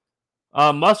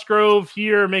 Musgrove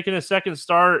here making a second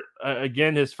start.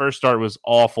 Again, his first start was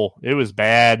awful. It was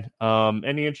bad.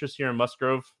 Any interest here in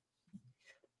Musgrove?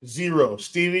 Zero.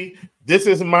 Stevie, this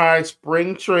is my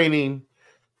spring training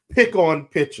pick-on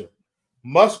pitcher.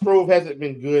 Musgrove hasn't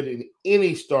been good in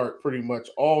any start pretty much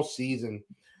all season.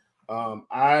 When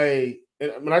I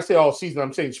say all season,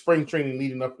 I'm saying spring training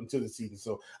leading up into the season,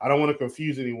 so I don't want to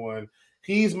confuse anyone.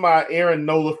 He's my Aaron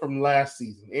Nola from last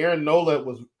season. Aaron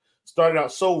Nola started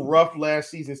out so rough last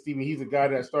season, Stevie. He's a guy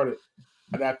that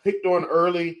I picked on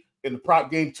early in the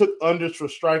prop game, took unders for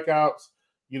strikeouts,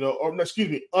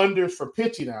 unders for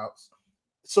pitching outs,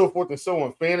 so forth and so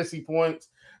on, fantasy points.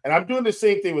 And I'm doing the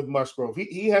same thing with Musgrove.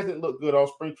 He hasn't looked good all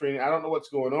spring training. I don't know what's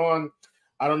going on.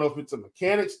 I don't know if it's a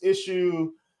mechanics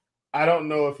issue. I don't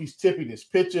know if he's tipping his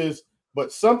pitches,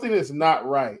 but something is not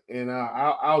right. And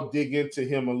I'll dig into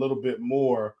him a little bit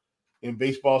more in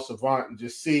Baseball Savant and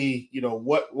just see,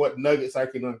 what nuggets I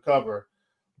can uncover.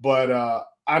 But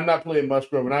I'm not playing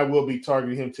Musgrove, and I will be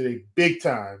targeting him today big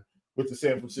time with the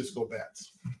San Francisco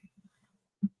Bats.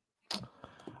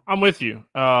 I'm with you.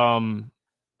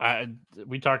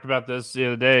 We talked about this the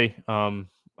other day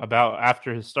about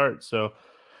after his start. So,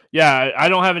 yeah, I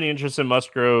don't have any interest in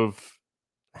Musgrove.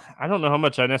 I don't know how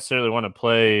much I necessarily want to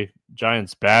play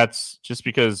Giants bats just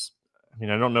because, I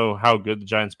don't know how good the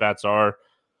Giants bats are.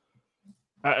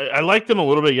 I liked them a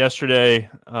little bit yesterday,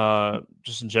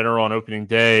 just in general on opening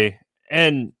day.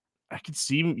 And I could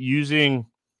see him using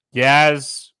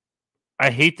Yaz. I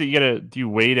hate that you got to do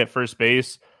Wade at first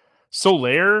base.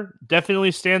 Soler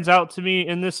definitely stands out to me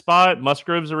in this spot.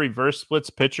 Musgrove's a reverse splits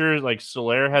pitcher. Like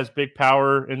Soler has big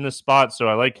power in this spot, so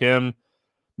I like him.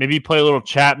 Maybe play a little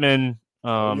Chapman.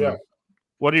 Yeah.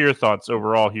 What are your thoughts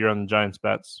overall here on the Giants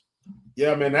bets?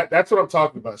 Yeah, man, that's what I'm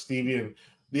talking about, Stevie. And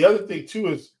the other thing too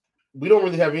is we don't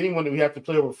really have anyone that we have to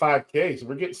play over 5K. So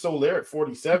we're getting Soler at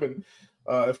 47.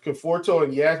 If Conforto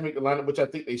and Yaz make the lineup, which I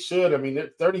think they should,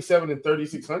 they're 37 and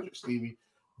 3,600, Stevie.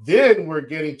 Then we're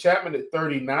getting Chapman at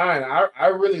 39. I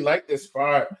really like this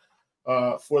spot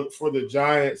for the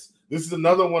Giants. This is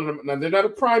another one. Now, they're not a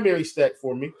primary stack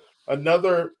for me.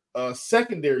 Another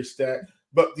secondary stack.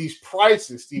 But these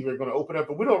prices, Steve, are going to open up.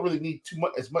 But we don't really need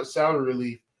as much salary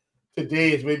relief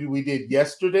today as maybe we did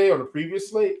yesterday on the previous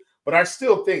slate. But I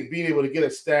still think being able to get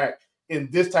a stack in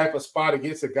this type of spot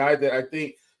against a guy that I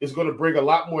think is going to bring a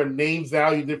lot more name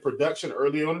value than production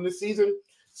early on in the season,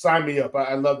 sign me up.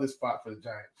 I love this spot for the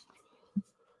Giants.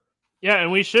 Yeah,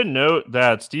 and we should note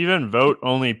that Steven Vogt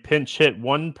only pinch hit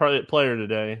one player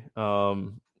today.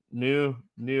 New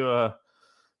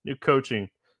coaching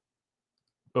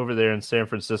over there in San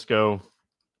Francisco.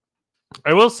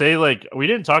 I will say, we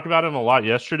didn't talk about him a lot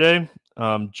yesterday.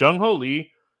 Jung-Ho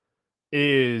Lee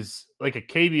is like a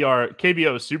KBO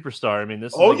superstar.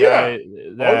 This is a guy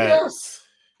that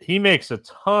he makes a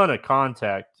ton of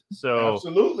contact. So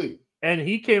absolutely. And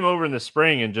he came over in the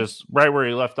spring and just right where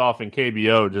he left off in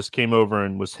KBO, just came over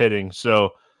and was hitting.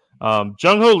 So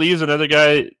Jung-Ho Lee is another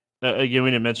guy. Again,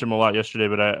 we didn't mention him a lot yesterday,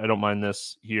 but I don't mind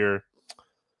this here.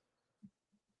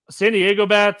 San Diego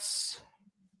bats,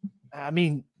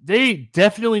 they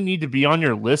definitely need to be on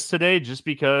your list today just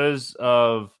because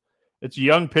of it's a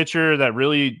young pitcher that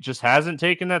really just hasn't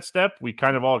taken that step. We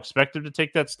kind of all expect him to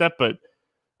take that step, but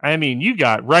you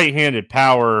got right-handed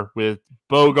power with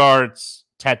Bogarts,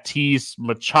 Tatis,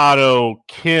 Machado,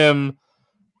 Kim,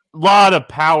 a lot of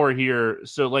power here.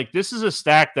 So, this is a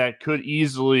stack that could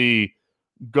easily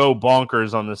go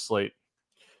bonkers on this slate.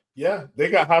 Yeah, they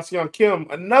got Ha-Seong Kim,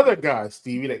 another guy,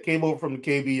 Stevie, that came over from the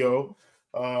KBO.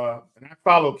 And I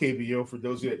follow KBO for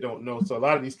those of you that don't know. So a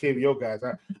lot of these KBO guys,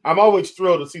 I'm always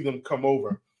thrilled to see them come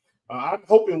over. I'm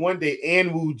hoping one day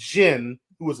An-Woo Jin,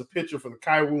 who was a pitcher for the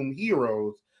Kaiwoom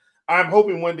Heroes, I'm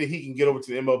hoping one day he can get over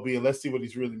to the MLB and let's see what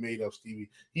he's really made of, Stevie.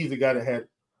 He's the guy that had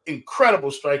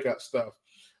incredible strikeout stuff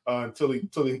until he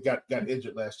got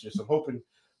injured last year. So I'm hoping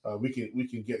we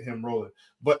can get him rolling.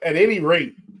 But at any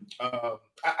rate,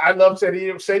 I love San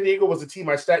Diego. San Diego was a team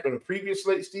I stacked on the previous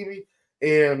slate, Stevie.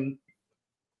 And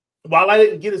while I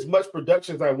didn't get as much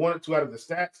production as I wanted to out of the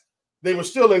stats, they were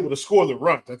still able to score the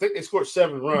runs. I think they scored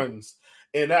 7 runs.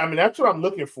 And that's what I'm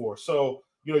looking for. So,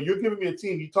 you're giving me a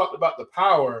team. You talked about the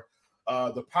power.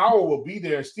 The power will be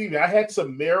there. Stevie, I had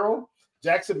some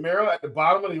Jackson Merrill at the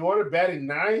bottom of the order, batting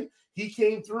 9. He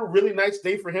came through. Really nice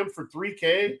day for him for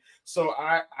 3K. So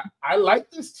I like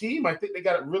this team. I think they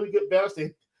got a really good balance.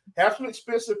 They have some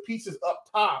expensive pieces up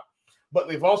top, but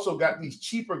they've also got these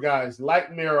cheaper guys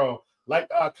like Merrill, like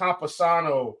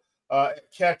Campusano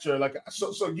catcher.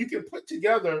 So you can put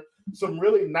together some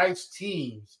really nice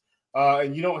teams,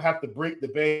 and you don't have to break the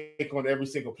bank on every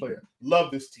single player.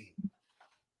 Love this team.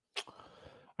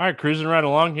 All right, cruising right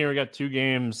along here. We got 2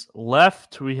 games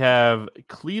left. We have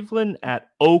Cleveland at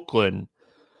Oakland.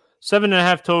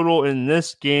 7.5 total in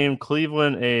this game.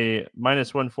 Cleveland a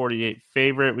 -148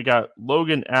 favorite. We got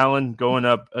Logan Allen going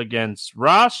up against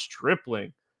Ross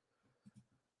Stripling.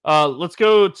 Let's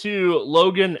go to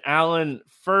Logan Allen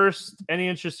first. Any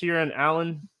interest here in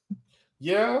Allen?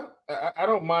 Yeah, I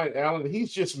don't mind Allen.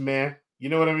 He's just man. You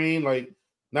know what I mean?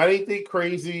 Not anything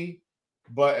crazy.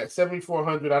 But at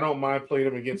 7,400, I don't mind playing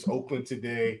him against Oakland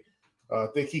today. I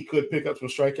think he could pick up some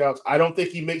strikeouts. I don't think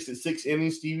he makes it 6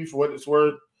 innings, Stevie, for what it's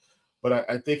worth. But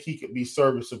I think he could be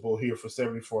serviceable here for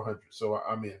 7,400. So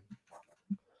I'm in.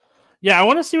 Yeah, I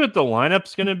want to see what the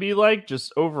lineup's going to be like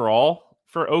just overall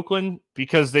for Oakland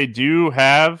because they do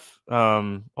have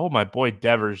my boy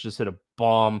Devers just hit a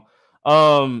bomb.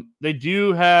 They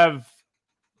do have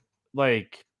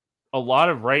a lot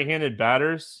of right-handed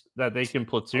batters that they can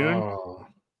platoon,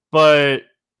 but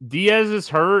Diaz is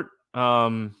hurt.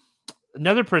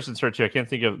 another person's hurt too. I can't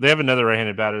think of. They have another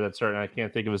right-handed batter that's hurt, and I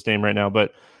can't think of his name right now.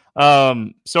 But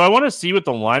so I want to see what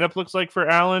the lineup looks like for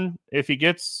Allen. If he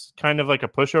gets kind of like a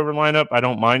pushover lineup, I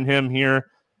don't mind him here.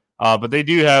 But they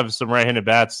do have some right-handed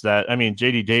bats that, I mean,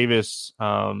 J.D. Davis,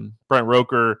 Brent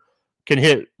Roker can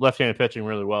hit left-handed pitching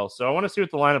really well. So I want to see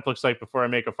what the lineup looks like before I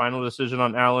make a final decision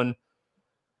on Allen.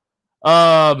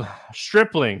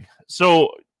 Stripling.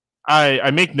 So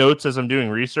I make notes as I'm doing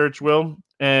research, Will.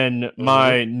 And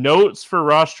my notes for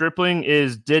Ross Stripling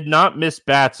is did not miss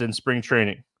bats in spring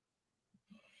training.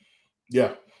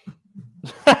 Yeah.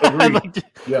 Like,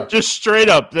 yeah. Just straight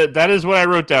up. That is what I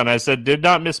wrote down. I said did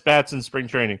not miss bats in spring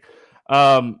training.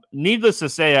 Needless to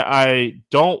say, I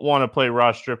don't want to play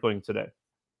Ross Stripling today.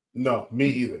 No, me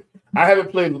either. I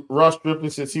haven't played Ross Stripling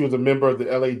since he was a member of the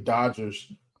LA Dodgers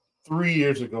 3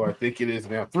 years ago. I think it is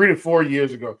now 3 to 4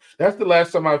 years ago. That's the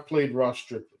last time I played Ross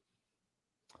Stripling.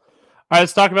 All right,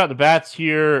 let's talk about the bats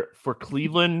here for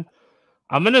Cleveland.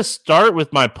 I'm going to start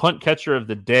with my punt catcher of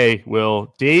the day,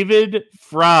 Will. David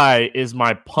Fry is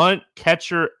my punt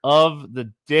catcher of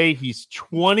the day. He's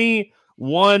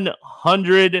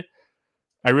 2,100.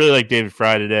 I really like David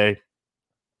Fry today.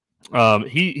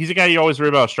 He's a guy you always worry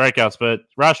about strikeouts, but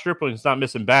Ross Stripling's not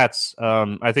missing bats.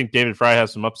 I think David Fry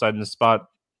has some upside in this spot.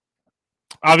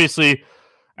 Obviously,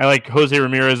 I like Jose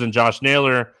Ramirez and Josh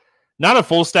Naylor. Not a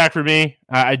full stack for me.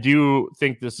 I do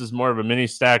think this is more of a mini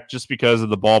stack just because of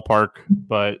the ballpark,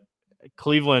 but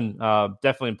Cleveland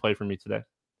definitely in play for me today.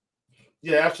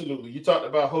 Yeah, absolutely. You talked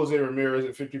about Jose Ramirez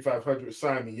at 5,500.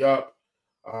 Sign me up.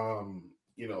 I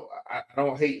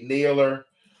don't hate Naylor.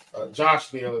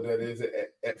 Josh Naylor, that is,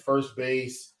 at first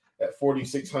base at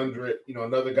 4,600.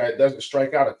 Another guy that doesn't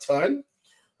strike out a ton.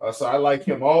 So I like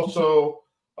him also.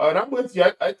 And I'm with you.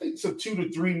 I think some 2 to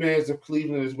 3 mans of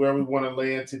Cleveland is where we want to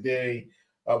land today,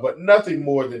 but nothing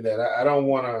more than that. I don't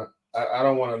want to. I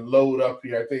don't want to load up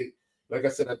here. I think, like I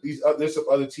said, there's some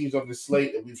other teams on this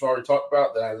slate that we've already talked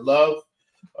about that I love.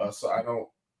 So I don't,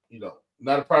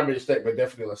 not a primary stack, but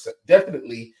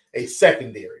definitely a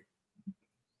secondary.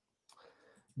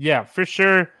 Yeah, for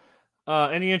sure.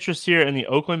 Any interest here in the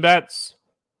Oakland bats?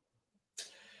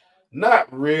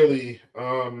 Not really.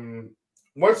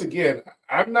 Once again,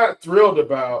 I'm not thrilled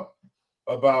about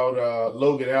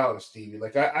Logan Allen, Stevie.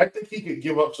 Like I think he could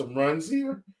give up some runs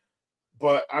here,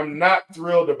 but I'm not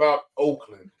thrilled about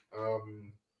Oakland.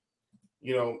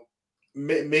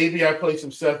 Maybe I play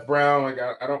some Seth Brown. Like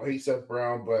I don't hate Seth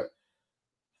Brown, but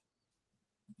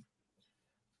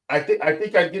I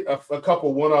think I get a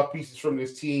couple one-off pieces from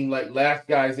this team. Like last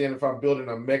guys in, if I'm building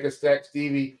a mega stack,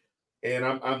 Stevie, and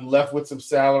I'm left with some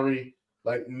salary.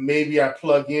 Like maybe I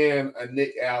plug in a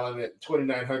Nick Allen at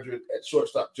 2,900 at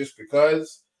shortstop just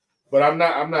because, but I'm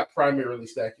not primarily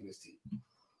stacking this team.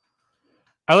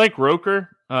 I like Roker.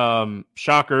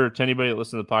 Shocker to anybody that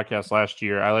listened to the podcast last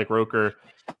year. I like Roker,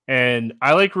 and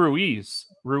I like Ruiz.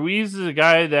 Ruiz is a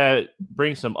guy that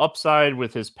brings some upside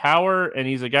with his power, and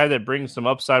he's a guy that brings some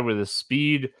upside with his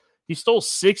speed. He stole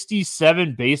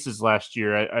 67 bases last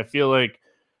year. I feel like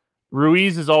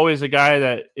Ruiz is always a guy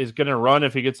that is going to run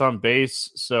if he gets on base.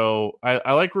 So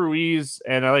I like Ruiz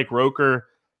and I like Roker.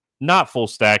 Not full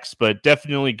stacks, but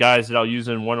definitely guys that I'll use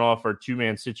in one-off or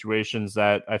two-man situations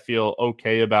that I feel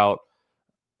okay about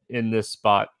in this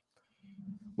spot.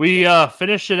 We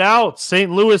finish it out. St.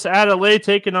 Louis at LA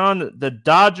taking on the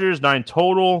Dodgers, 9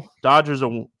 total. Dodgers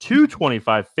a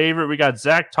 225 favorite. We got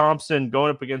Zach Thompson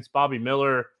going up against Bobby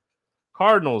Miller.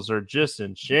 Cardinals are just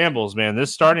in shambles, man.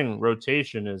 This starting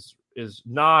rotation is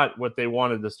not what they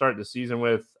wanted to start the season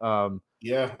with.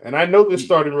 Yeah, and I know this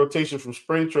starting rotation from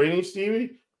spring training,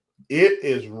 Stevie. It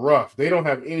is rough. They don't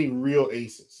have any real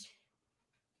aces.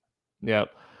 Yeah.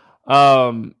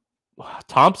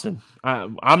 Thompson,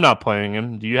 I'm not playing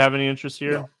him. Do you have any interest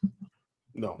here?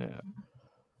 No. Yeah.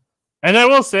 And I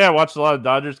will say I watched a lot of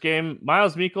Dodgers game.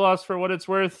 Miles Mikolas, for what it's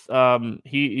worth,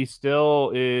 he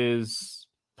still is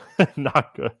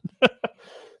not good.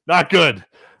 Not good.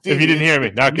 Steve, if you didn't hear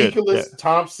me, not good. Mikolas,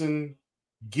 Thompson,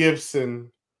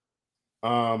 Gibson.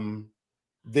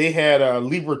 They had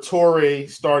Liberatore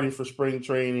starting for spring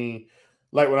training.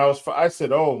 Like when I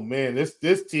said, "Oh man,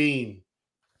 this team."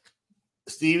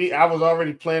 Stevie, I was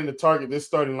already planning to target this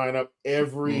starting lineup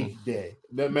every day.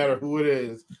 Doesn't matter who it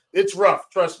is. It's rough.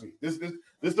 Trust me. This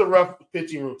is a rough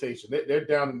pitching rotation. They're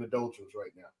down in the doldrums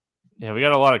right now. Yeah, we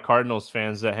got a lot of Cardinals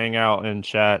fans that hang out in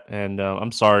chat, and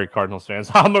I'm sorry, Cardinals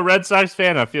fans. I'm a Red Sox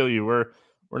fan. I feel you. We're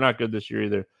not good this year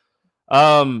either.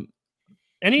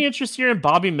 Any interest here in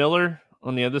Bobby Miller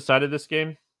on the other side of this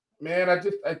game? Man,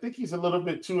 I think he's a little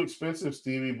bit too expensive,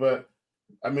 Stevie, but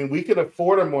I mean, we can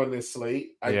afford him on this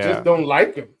slate. I just don't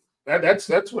like him.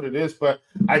 That's what it is. But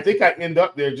I think I end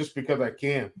up there just because I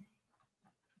can.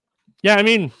 Yeah, I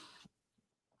mean,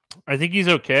 I think he's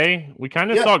okay. We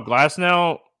kind of saw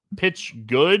Glasnow pitch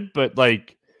good, but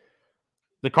like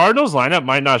the Cardinals lineup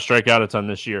might not strike out a ton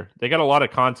this year. They got a lot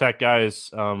of contact guys.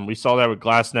 We saw that with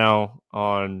Glasnow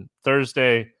on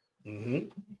Thursday. Mm-hmm.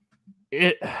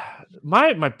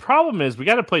 My problem is we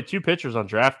got to play 2 pitchers on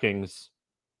DraftKings,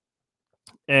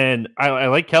 and I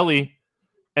like Kelly,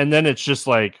 and then it's just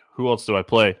like, who else do I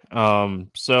play?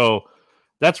 So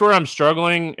that's where I'm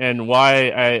struggling, and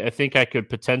why I think I could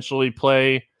potentially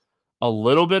play a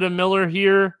little bit of Miller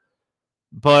here,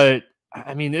 but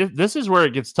I mean, this is where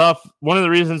it gets tough. One of the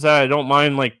reasons that I don't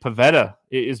mind like Pivetta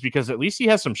is because at least he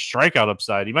has some strikeout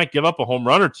upside. He might give up a home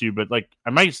run or two, but like I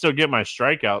might still get my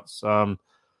strikeouts.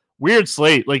 Weird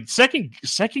slate, like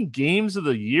second games of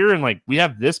the year, and like we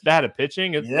have this bad at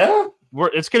pitching.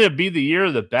 It's going to be the year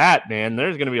of the bat, man.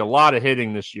 There's going to be a lot of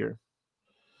hitting this year.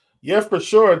 Yeah, for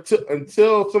sure.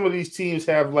 Until some of these teams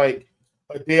have like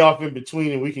a day off in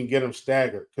between and we can get them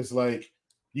staggered. Because like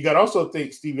you got to also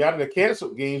think, Stevie, out of the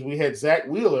canceled games, we had Zach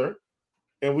Wheeler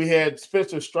and we had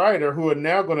Spencer Strider, who are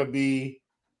now going to be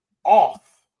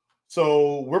off.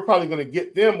 So we're probably going to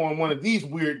get them on one of these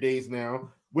weird days now,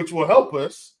 which will help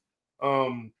us.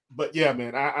 But yeah,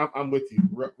 man, I'm with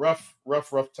you. Rough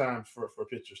times for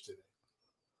pitchers today.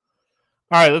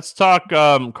 All right, let's talk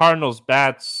Cardinals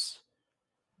bats.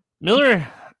 Miller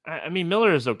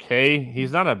is okay.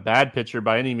 He's not a bad pitcher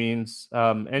by any means.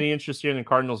 Any interest here in the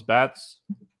Cardinals bats?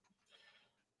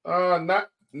 Not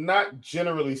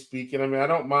generally speaking. I mean, I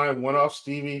don't mind one-off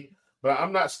Stevie, but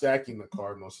I'm not stacking the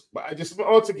Cardinals. But I just,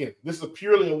 once again, this is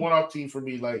purely a one-off team for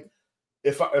me. Like,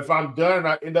 if I'm done and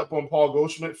I end up on Paul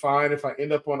Goldschmidt, fine. If I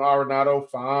end up on Arenado,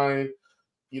 fine.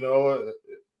 You know,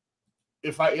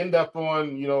 if I end up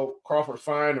on, you know, Crawford,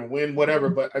 fine, and win, whatever.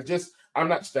 But I'm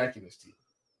not stacking this team.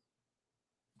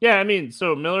 Yeah, I mean,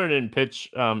 so Miller didn't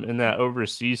pitch in that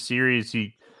overseas series.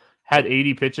 He had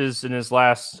 80 pitches in his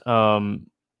last,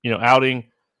 outing.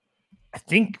 I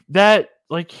think that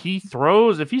like he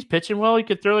throws, if he's pitching well, he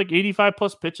could throw like 85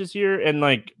 plus pitches here. And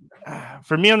like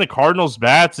for me on the Cardinals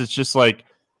bats, it's just like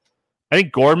I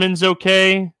think Gorman's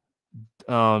okay,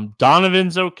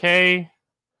 Donovan's okay.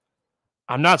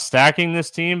 I'm not stacking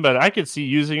this team, but I could see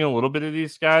using a little bit of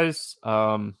these guys.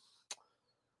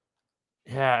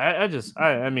 Yeah,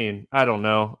 I mean, I don't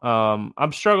know.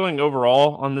 I'm struggling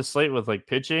overall on this slate with like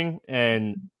pitching,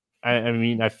 and I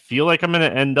mean, I feel like I'm going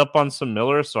to end up on some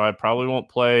Miller, so I probably won't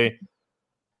play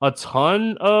a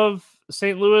ton of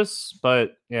St. Louis.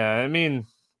 But yeah, I mean,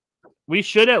 we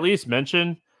should at least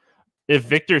mention if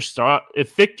Victor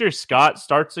Scott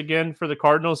starts again for the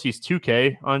Cardinals, he's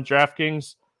 2K on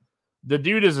DraftKings. The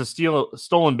dude is a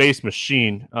stolen base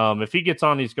machine. If he gets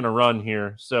on, he's going to run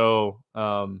here. So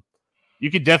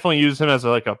you could definitely use him as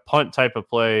a punt type of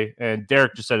play. And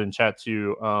Derek just said in chat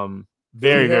too,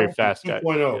 very, very fast guy.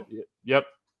 2.0. Yep.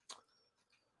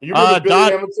 You remember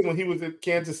Billy Hamilton when he was at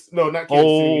Kansas? No, not Kansas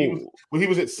City. When he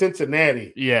was at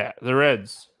Cincinnati. Yeah, the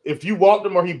Reds. If you walked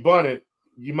him or he bunted,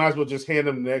 you might as well just hand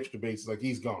him the extra bases. Like,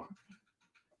 he's gone.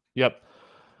 Yep.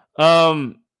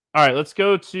 All right, let's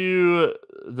go to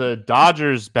the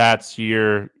Dodgers bats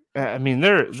here. I mean,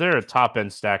 they're a top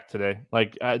end stack today.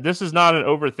 Like this is not an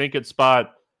overthink it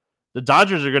spot. The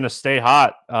Dodgers are going to stay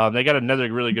hot. They got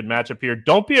another really good matchup here.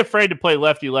 Don't be afraid to play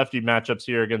lefty matchups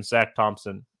here against Zach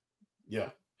Thompson.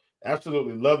 Yeah,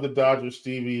 absolutely. Love the Dodgers,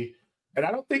 Stevie. And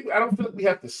I don't feel like we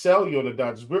have to sell you on the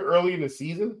Dodgers. We're early in the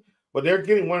season, but they're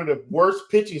getting one of the worst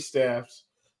pitching staffs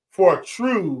for a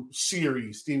true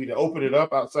series, Stevie, to open it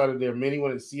up outside of their mini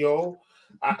one in CO.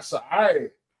 I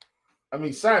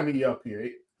mean, sign me up here.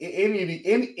 Any of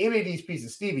these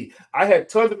pieces, Stevie. I had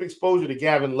tons of exposure to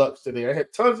Gavin Lux today. I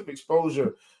had tons of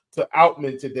exposure to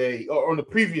Outman today, or on the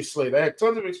previous slate. I had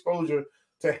tons of exposure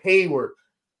to Hayward.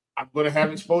 I'm going to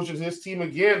have exposure to this team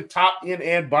again, top end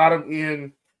and bottom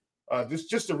end. This is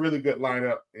just a really good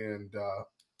lineup and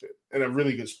a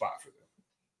really good spot for them.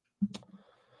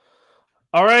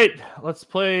 All right, let's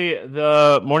play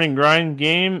the morning grind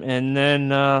game, and then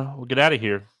we'll get out of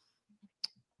here.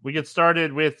 We get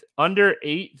started with under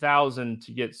 8,000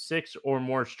 to get 6 or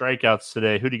more strikeouts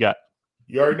today. Who do you got?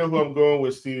 You already know who I'm going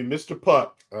with, Stevie. Mr.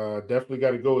 Puck. Definitely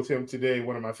got to go with him today.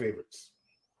 One of my favorites.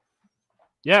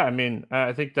 Yeah, I mean,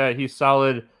 I think that he's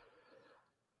solid.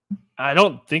 I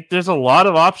don't think there's a lot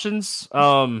of options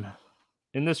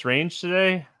in this range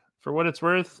today, for what it's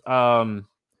worth. I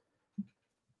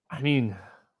mean,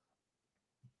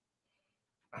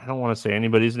 I don't want to say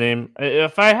anybody's name.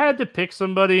 If I had to pick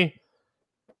somebody,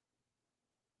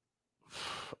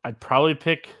 I'd probably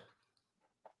pick.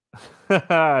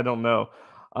 I don't know.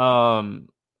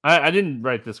 I didn't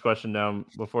write this question down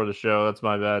before the show. That's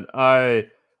my bad. I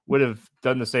would have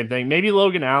done the same thing. Maybe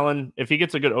Logan Allen. If he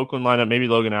gets a good Oakland lineup, maybe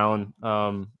Logan Allen.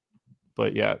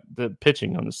 But yeah, the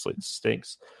pitching on the slate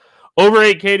stinks. Over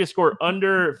 8K to score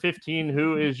under 15.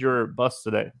 Who is your bust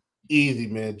today? Easy,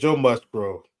 man. Joe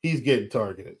Musgrove. He's getting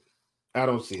targeted. I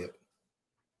don't see it.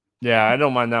 Yeah, I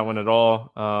don't mind that one at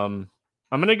all. I'm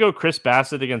going to go Chris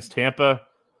Bassett against Tampa.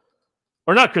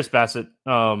 Or not Chris Bassett.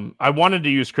 I wanted to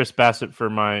use Chris Bassett for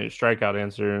my strikeout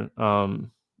answer.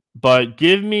 But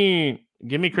give me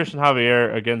Christian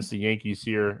Javier against the Yankees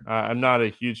here. I'm not a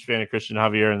huge fan of Christian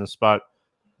Javier in the spot.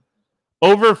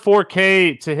 Over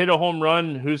 4K to hit a home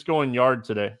run. Who's going yard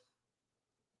today?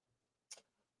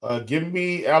 Give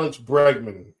me Alex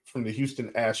Bregman from the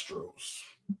Houston Astros.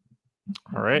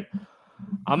 All right.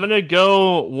 I'm going to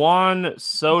go Juan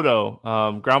Soto.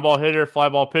 Ground ball hitter, fly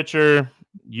ball pitcher.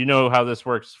 You know how this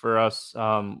works for us.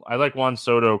 I like Juan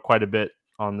Soto quite a bit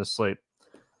on this slate.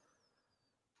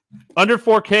 Under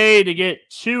 4K to get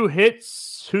 2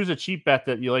 hits. Who's a cheap bet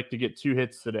that you like to get 2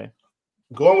 hits today?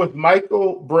 Going with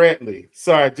Michael Brantley.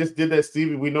 Sorry, I just did that,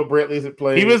 Stevie. We know Brantley isn't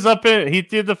playing. He was up in. He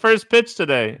did the first pitch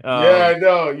today. Yeah, I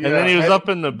know. Yeah. And then he was up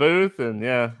in the booth, and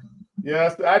yeah.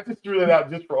 Yeah, so I just threw that out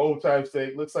just for old time's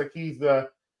sake. Looks like he's done.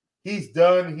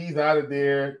 He's out of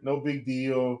there. No big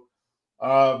deal.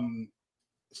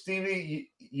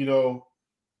 Stevie, you know,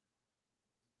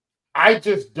 I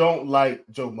just don't like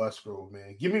Joe Musgrove,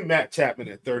 man. Give me Matt Chapman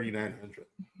at 3,900.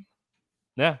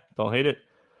 Yeah, don't hate it.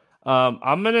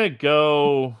 I'm gonna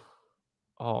go.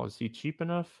 Oh, is he cheap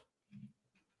enough?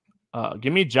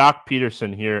 Give me Jock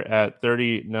Peterson here at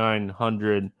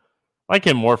 3,900. I like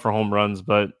him more for home runs,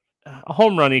 but a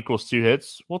home run equals 2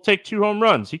 hits. We'll take 2 home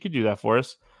runs. He could do that for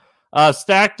us.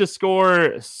 Stack to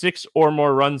score 6 or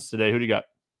more runs today. Who do you got?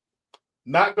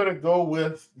 Not going to go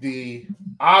with the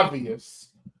obvious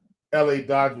LA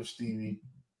Dodgers, Stevie.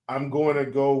 I'm going to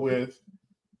go with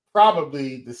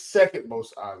probably the second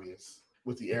most obvious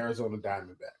with the Arizona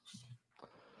Diamondbacks.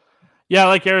 Yeah, I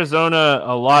like Arizona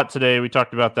a lot today. We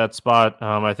talked about that spot.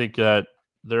 I think that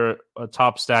they're a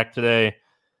top stack today.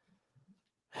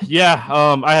 Yeah,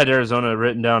 I had Arizona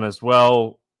written down as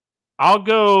well. I'll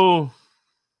go.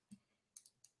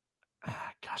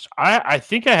 Gosh, I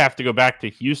think I have to go back to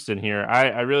Houston here.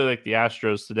 I really like the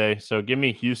Astros today, so give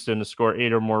me Houston to score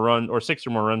 8 or more runs or 6 or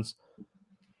more runs.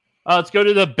 Let's go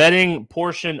to the betting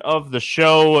portion of the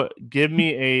show. Give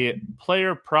me a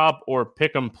player prop or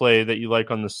pick 'em play that you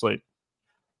like on the slate.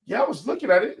 Yeah, I was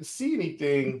looking. I didn't see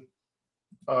anything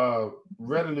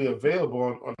readily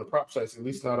available on the prop sites, at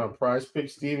least not on Prize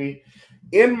Picks, Stevie.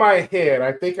 In my head,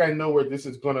 I think I know where this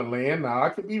is going to land. Now, I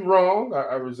could be wrong.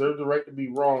 I reserve the right to be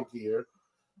wrong here.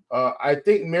 I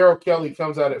think Merrill Kelly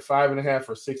comes out at 5.5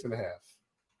 or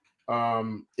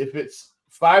 6.5. If it's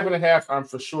 5.5, I'm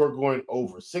for sure going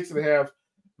over. 6.5,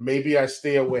 maybe I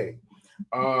stay away.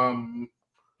 But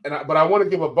I want to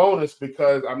give a bonus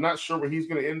because I'm not sure where he's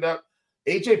going to end up.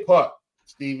 AJ Puck,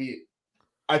 Stevie,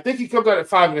 I think he comes out at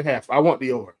 5.5. I want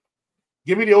the over.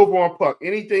 Give me the over on Puck.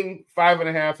 Anything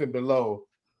 5.5 and below,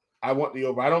 I want the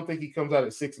over. I don't think he comes out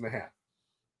at 6.5.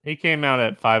 He came out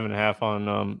at 5.5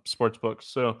 on Sportsbooks,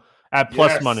 so at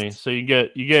plus money. So you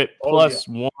get plus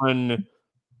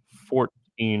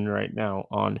 114 right now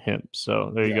on him.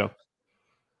 So there you go.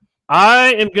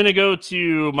 I am gonna go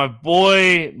to my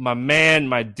boy, my man,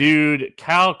 my dude,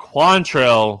 Cal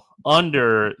Quantrill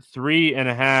under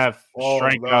 3.5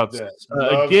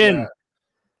 strikeouts. Again,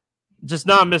 just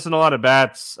not missing a lot of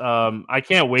bats. I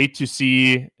can't wait to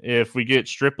see if we get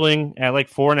Stripling at like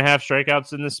 4.5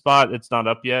 strikeouts in this spot. It's not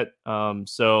up yet.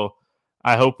 So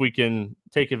I hope we can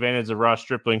take advantage of Ross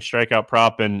Stripling's strikeout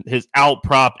prop and his out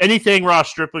prop. Anything Ross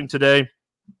Stripling today.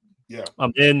 Yeah.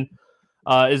 I'm in.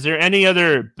 Is there any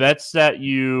other bets that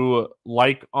you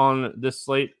like on this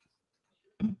slate?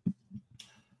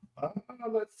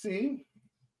 Let's see.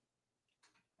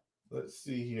 Let's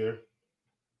see here.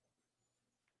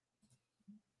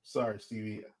 Sorry,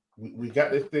 Stevie. We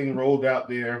got this thing rolled out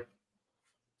there.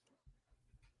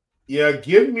 Yeah,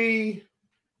 give me,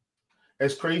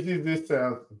 as crazy as this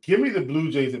sounds, give me the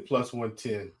Blue Jays at plus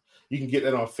 110. You can get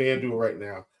that on FanDuel right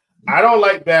now. I don't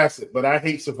like Bassett, but I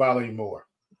hate Savali more.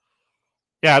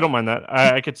 Yeah, I don't mind that.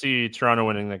 I could see Toronto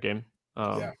winning that game.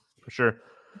 For sure.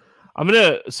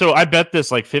 So I bet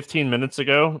this like 15 minutes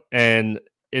ago, and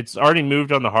it's already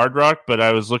moved on the Hard Rock, but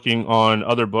I was looking on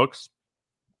other books,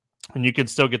 and you can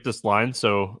still get this line.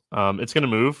 So it's going to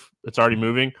move. It's already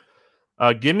moving.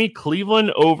 Give me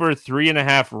Cleveland over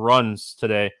 3.5 runs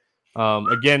today.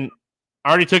 Again, I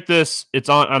already took this. It's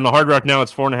on the Hard Rock now.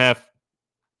 It's 4.5.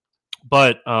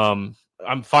 But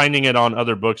I'm finding it on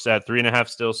other books at 3.5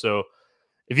 still. So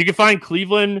if you can find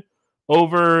Cleveland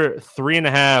over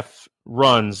 3.5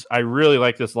 runs, I really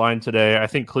like this line today. I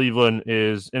think Cleveland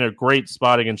is in a great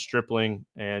spot against Stripling.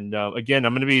 And again,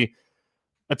 I'm going to be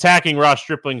attacking Ross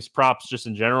Stripling's props just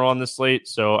in general on this slate.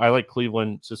 So I like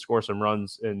Cleveland to score some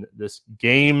runs in this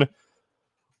game.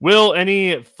 Will,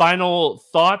 any final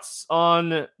thoughts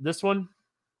on this one?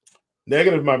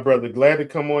 Negative, my brother. Glad to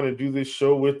come on and do this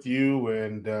show with you,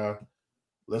 and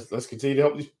let's continue to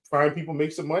help these fine people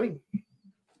make some money.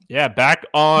 Yeah, back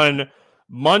on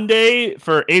Monday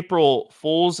for April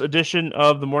Fool's edition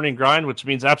of the Morning Grind, which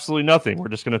means absolutely nothing. We're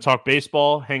just going to talk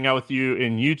baseball, hang out with you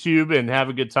in YouTube, and have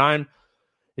a good time.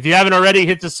 If you haven't already,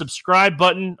 hit the subscribe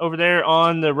button over there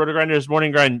on the RotoGrinders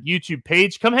Morning Grind YouTube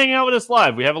page. Come hang out with us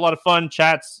live. We have a lot of fun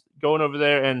chats going over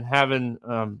there and having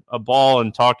a ball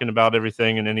and talking about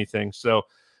everything and anything. So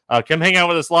come hang out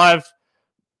with us live.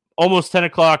 Almost 10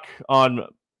 o'clock on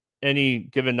any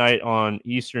given night on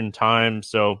Eastern time.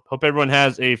 So hope everyone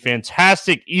has a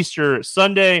fantastic Easter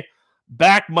Sunday.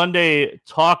 Back Monday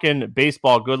talking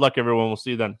baseball. Good luck, everyone. We'll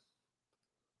see you then.